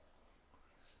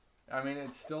 I mean,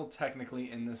 it's still technically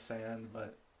in the sand,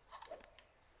 but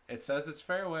it says it's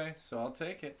fairway, so I'll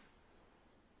take it.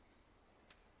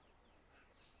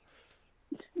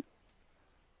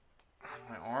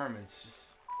 My arm is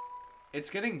just... It's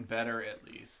getting better, at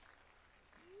least.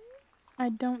 I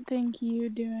don't think you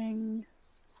doing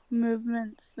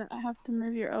movements that have to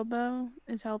move your elbow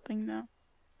is helping though.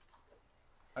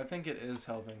 I think it is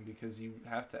helping because you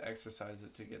have to exercise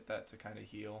it to get that to kind of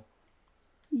heal.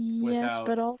 Yes, Without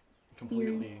but also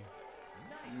completely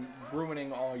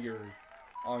ruining all your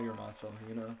muscle,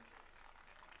 you know?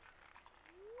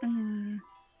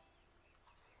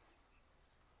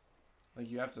 Like,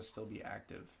 you have to still be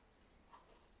active.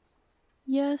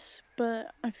 yes, but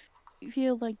I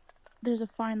feel like there's a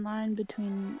fine line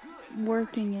between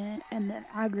working it and then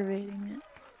aggravating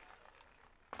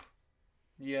it.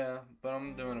 Yeah, but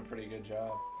I'm doing a pretty good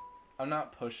job. I'm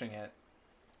not pushing it.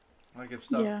 Like, if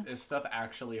stuff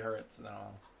actually hurts, then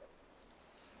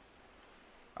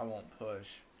I won't push.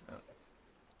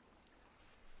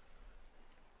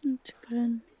 It's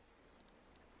good.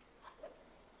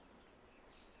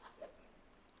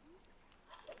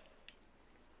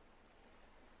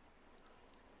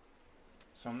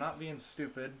 So I'm not being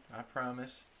stupid, I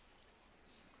promise.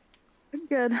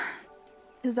 Good.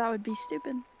 Because that would be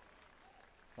stupid.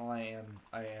 Well, I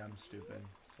am stupid,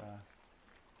 so...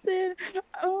 Dude,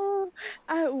 oh,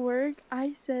 at work,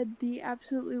 I said the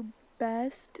absolute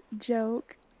best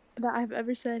joke that I've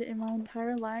ever said in my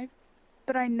entire life,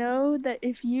 but I know that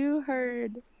if you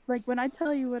heard, like, when I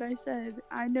tell you what I said,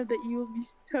 I know that you will be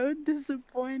so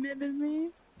disappointed in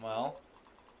me. Well,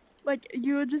 Like,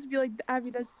 you would just be like, Abby,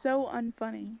 that's so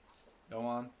unfunny. go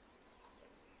on.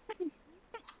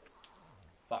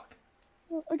 Fuck.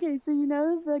 Okay, so you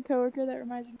know the coworker that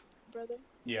reminds me of my brother?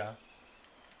 Yeah.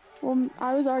 Well,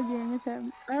 I was arguing with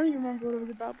him. I don't even remember what it was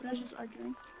about, but I was just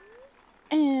arguing.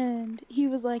 And he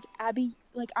was like, Abby,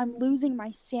 like, I'm losing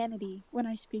my sanity when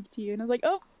I speak to you. And I was like,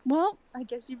 oh, well, I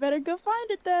guess you better go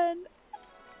find it then.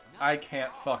 I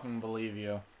can't fucking believe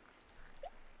you.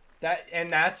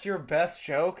 That's your best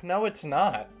joke? No, it's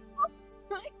not.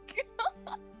 My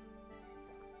God.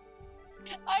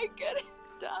 I couldn't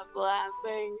stop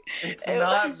laughing. It's It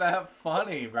not was- that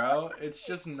funny, bro. It's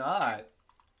just not.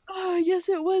 Oh, yes,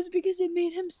 it was because it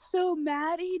made him so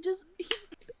mad. He just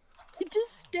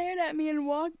stared at me and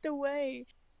walked away.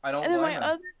 I don't And then blame my him.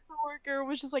 other coworker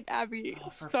was just like, Abby, Oh,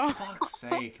 for stop. fuck's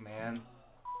sake, man.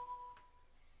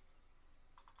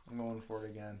 I'm going for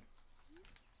it again.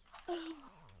 I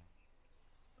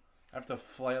have to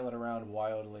flail it around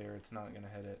wildly or it's not gonna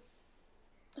hit it.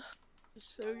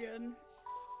 So good.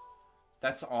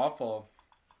 That's awful.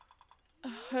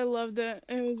 I loved it.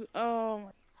 It was,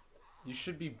 You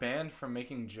should be banned from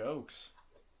making jokes.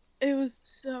 it was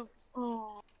so,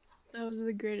 that was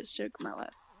the greatest joke of my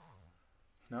life.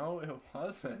 No, it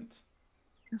wasn't.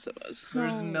 Yes, it was.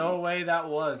 There's Oh. no way that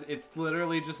was. It's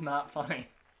literally just not funny.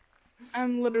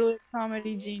 I'm literally a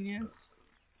comedy genius.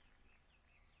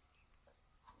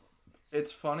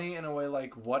 It's funny in a way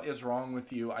like, what is wrong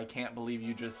with you? I can't believe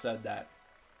you just said that.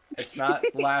 It's not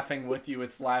laughing with you,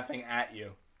 it's laughing at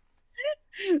you.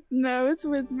 No, it's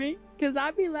with me, because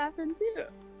I be laughing too.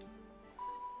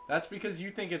 That's because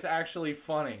you think it's actually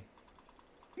funny.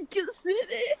 Because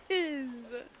it is.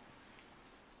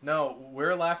 No,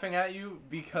 we're laughing at you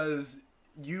because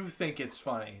you think it's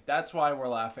funny. That's why we're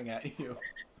laughing at you.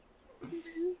 It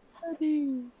is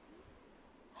funny.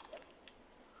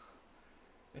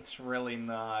 It's really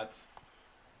not.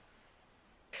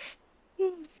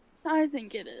 I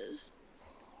think it is.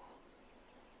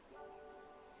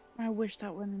 I wish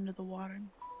that went into the water.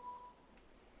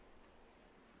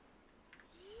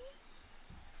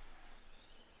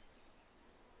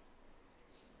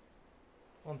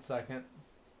 One second.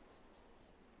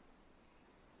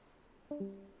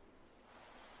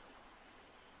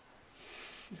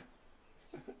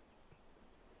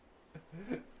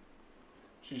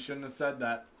 She shouldn't have said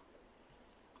that.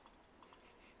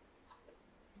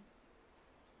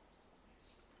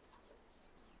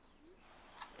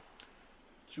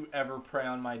 Don't you ever prey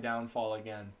on my downfall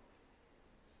again.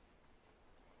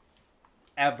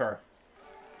 Ever.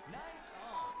 Nice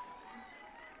on.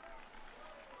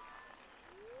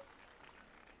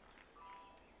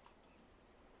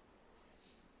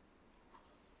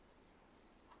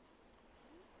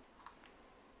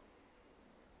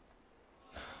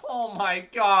 Oh my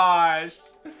gosh.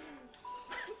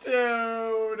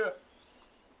 Dude.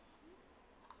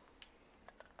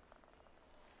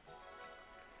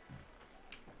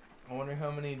 I wonder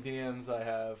how many DMs I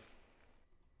have.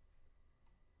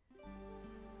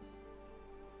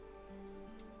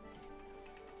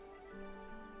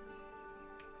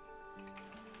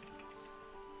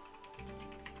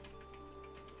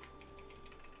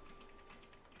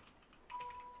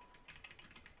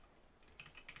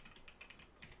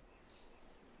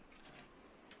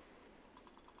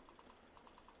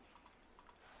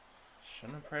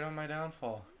 Shouldn't have preyed on my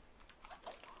downfall.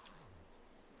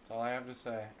 That's all I have to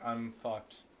say. I'm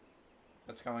fucked.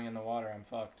 That's going in the water. I'm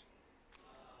fucked.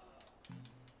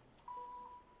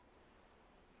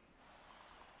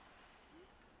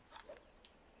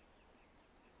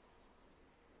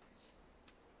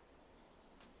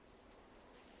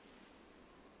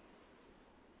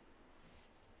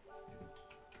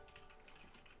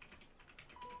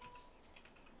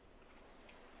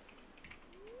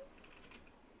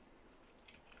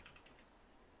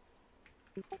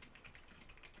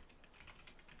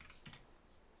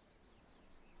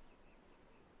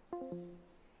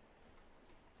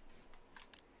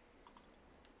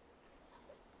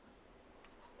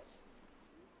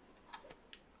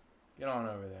 Get on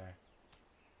over there.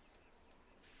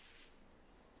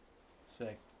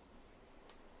 Sick.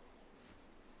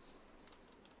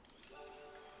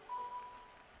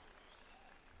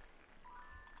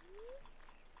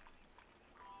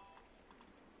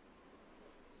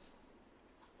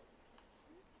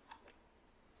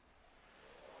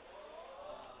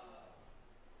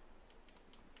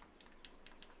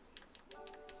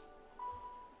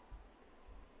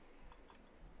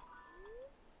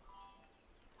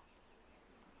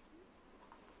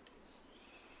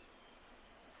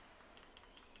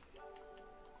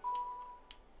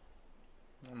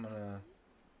 I'm gonna...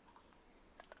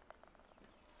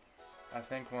 I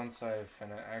think once I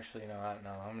finish... Actually, you know what?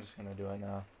 No, I'm just gonna do it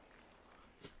now.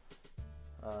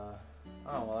 Oh,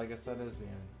 well, I guess that is the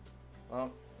end.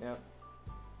 Well, yep.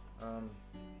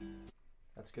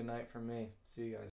 That's good night from me. See you guys.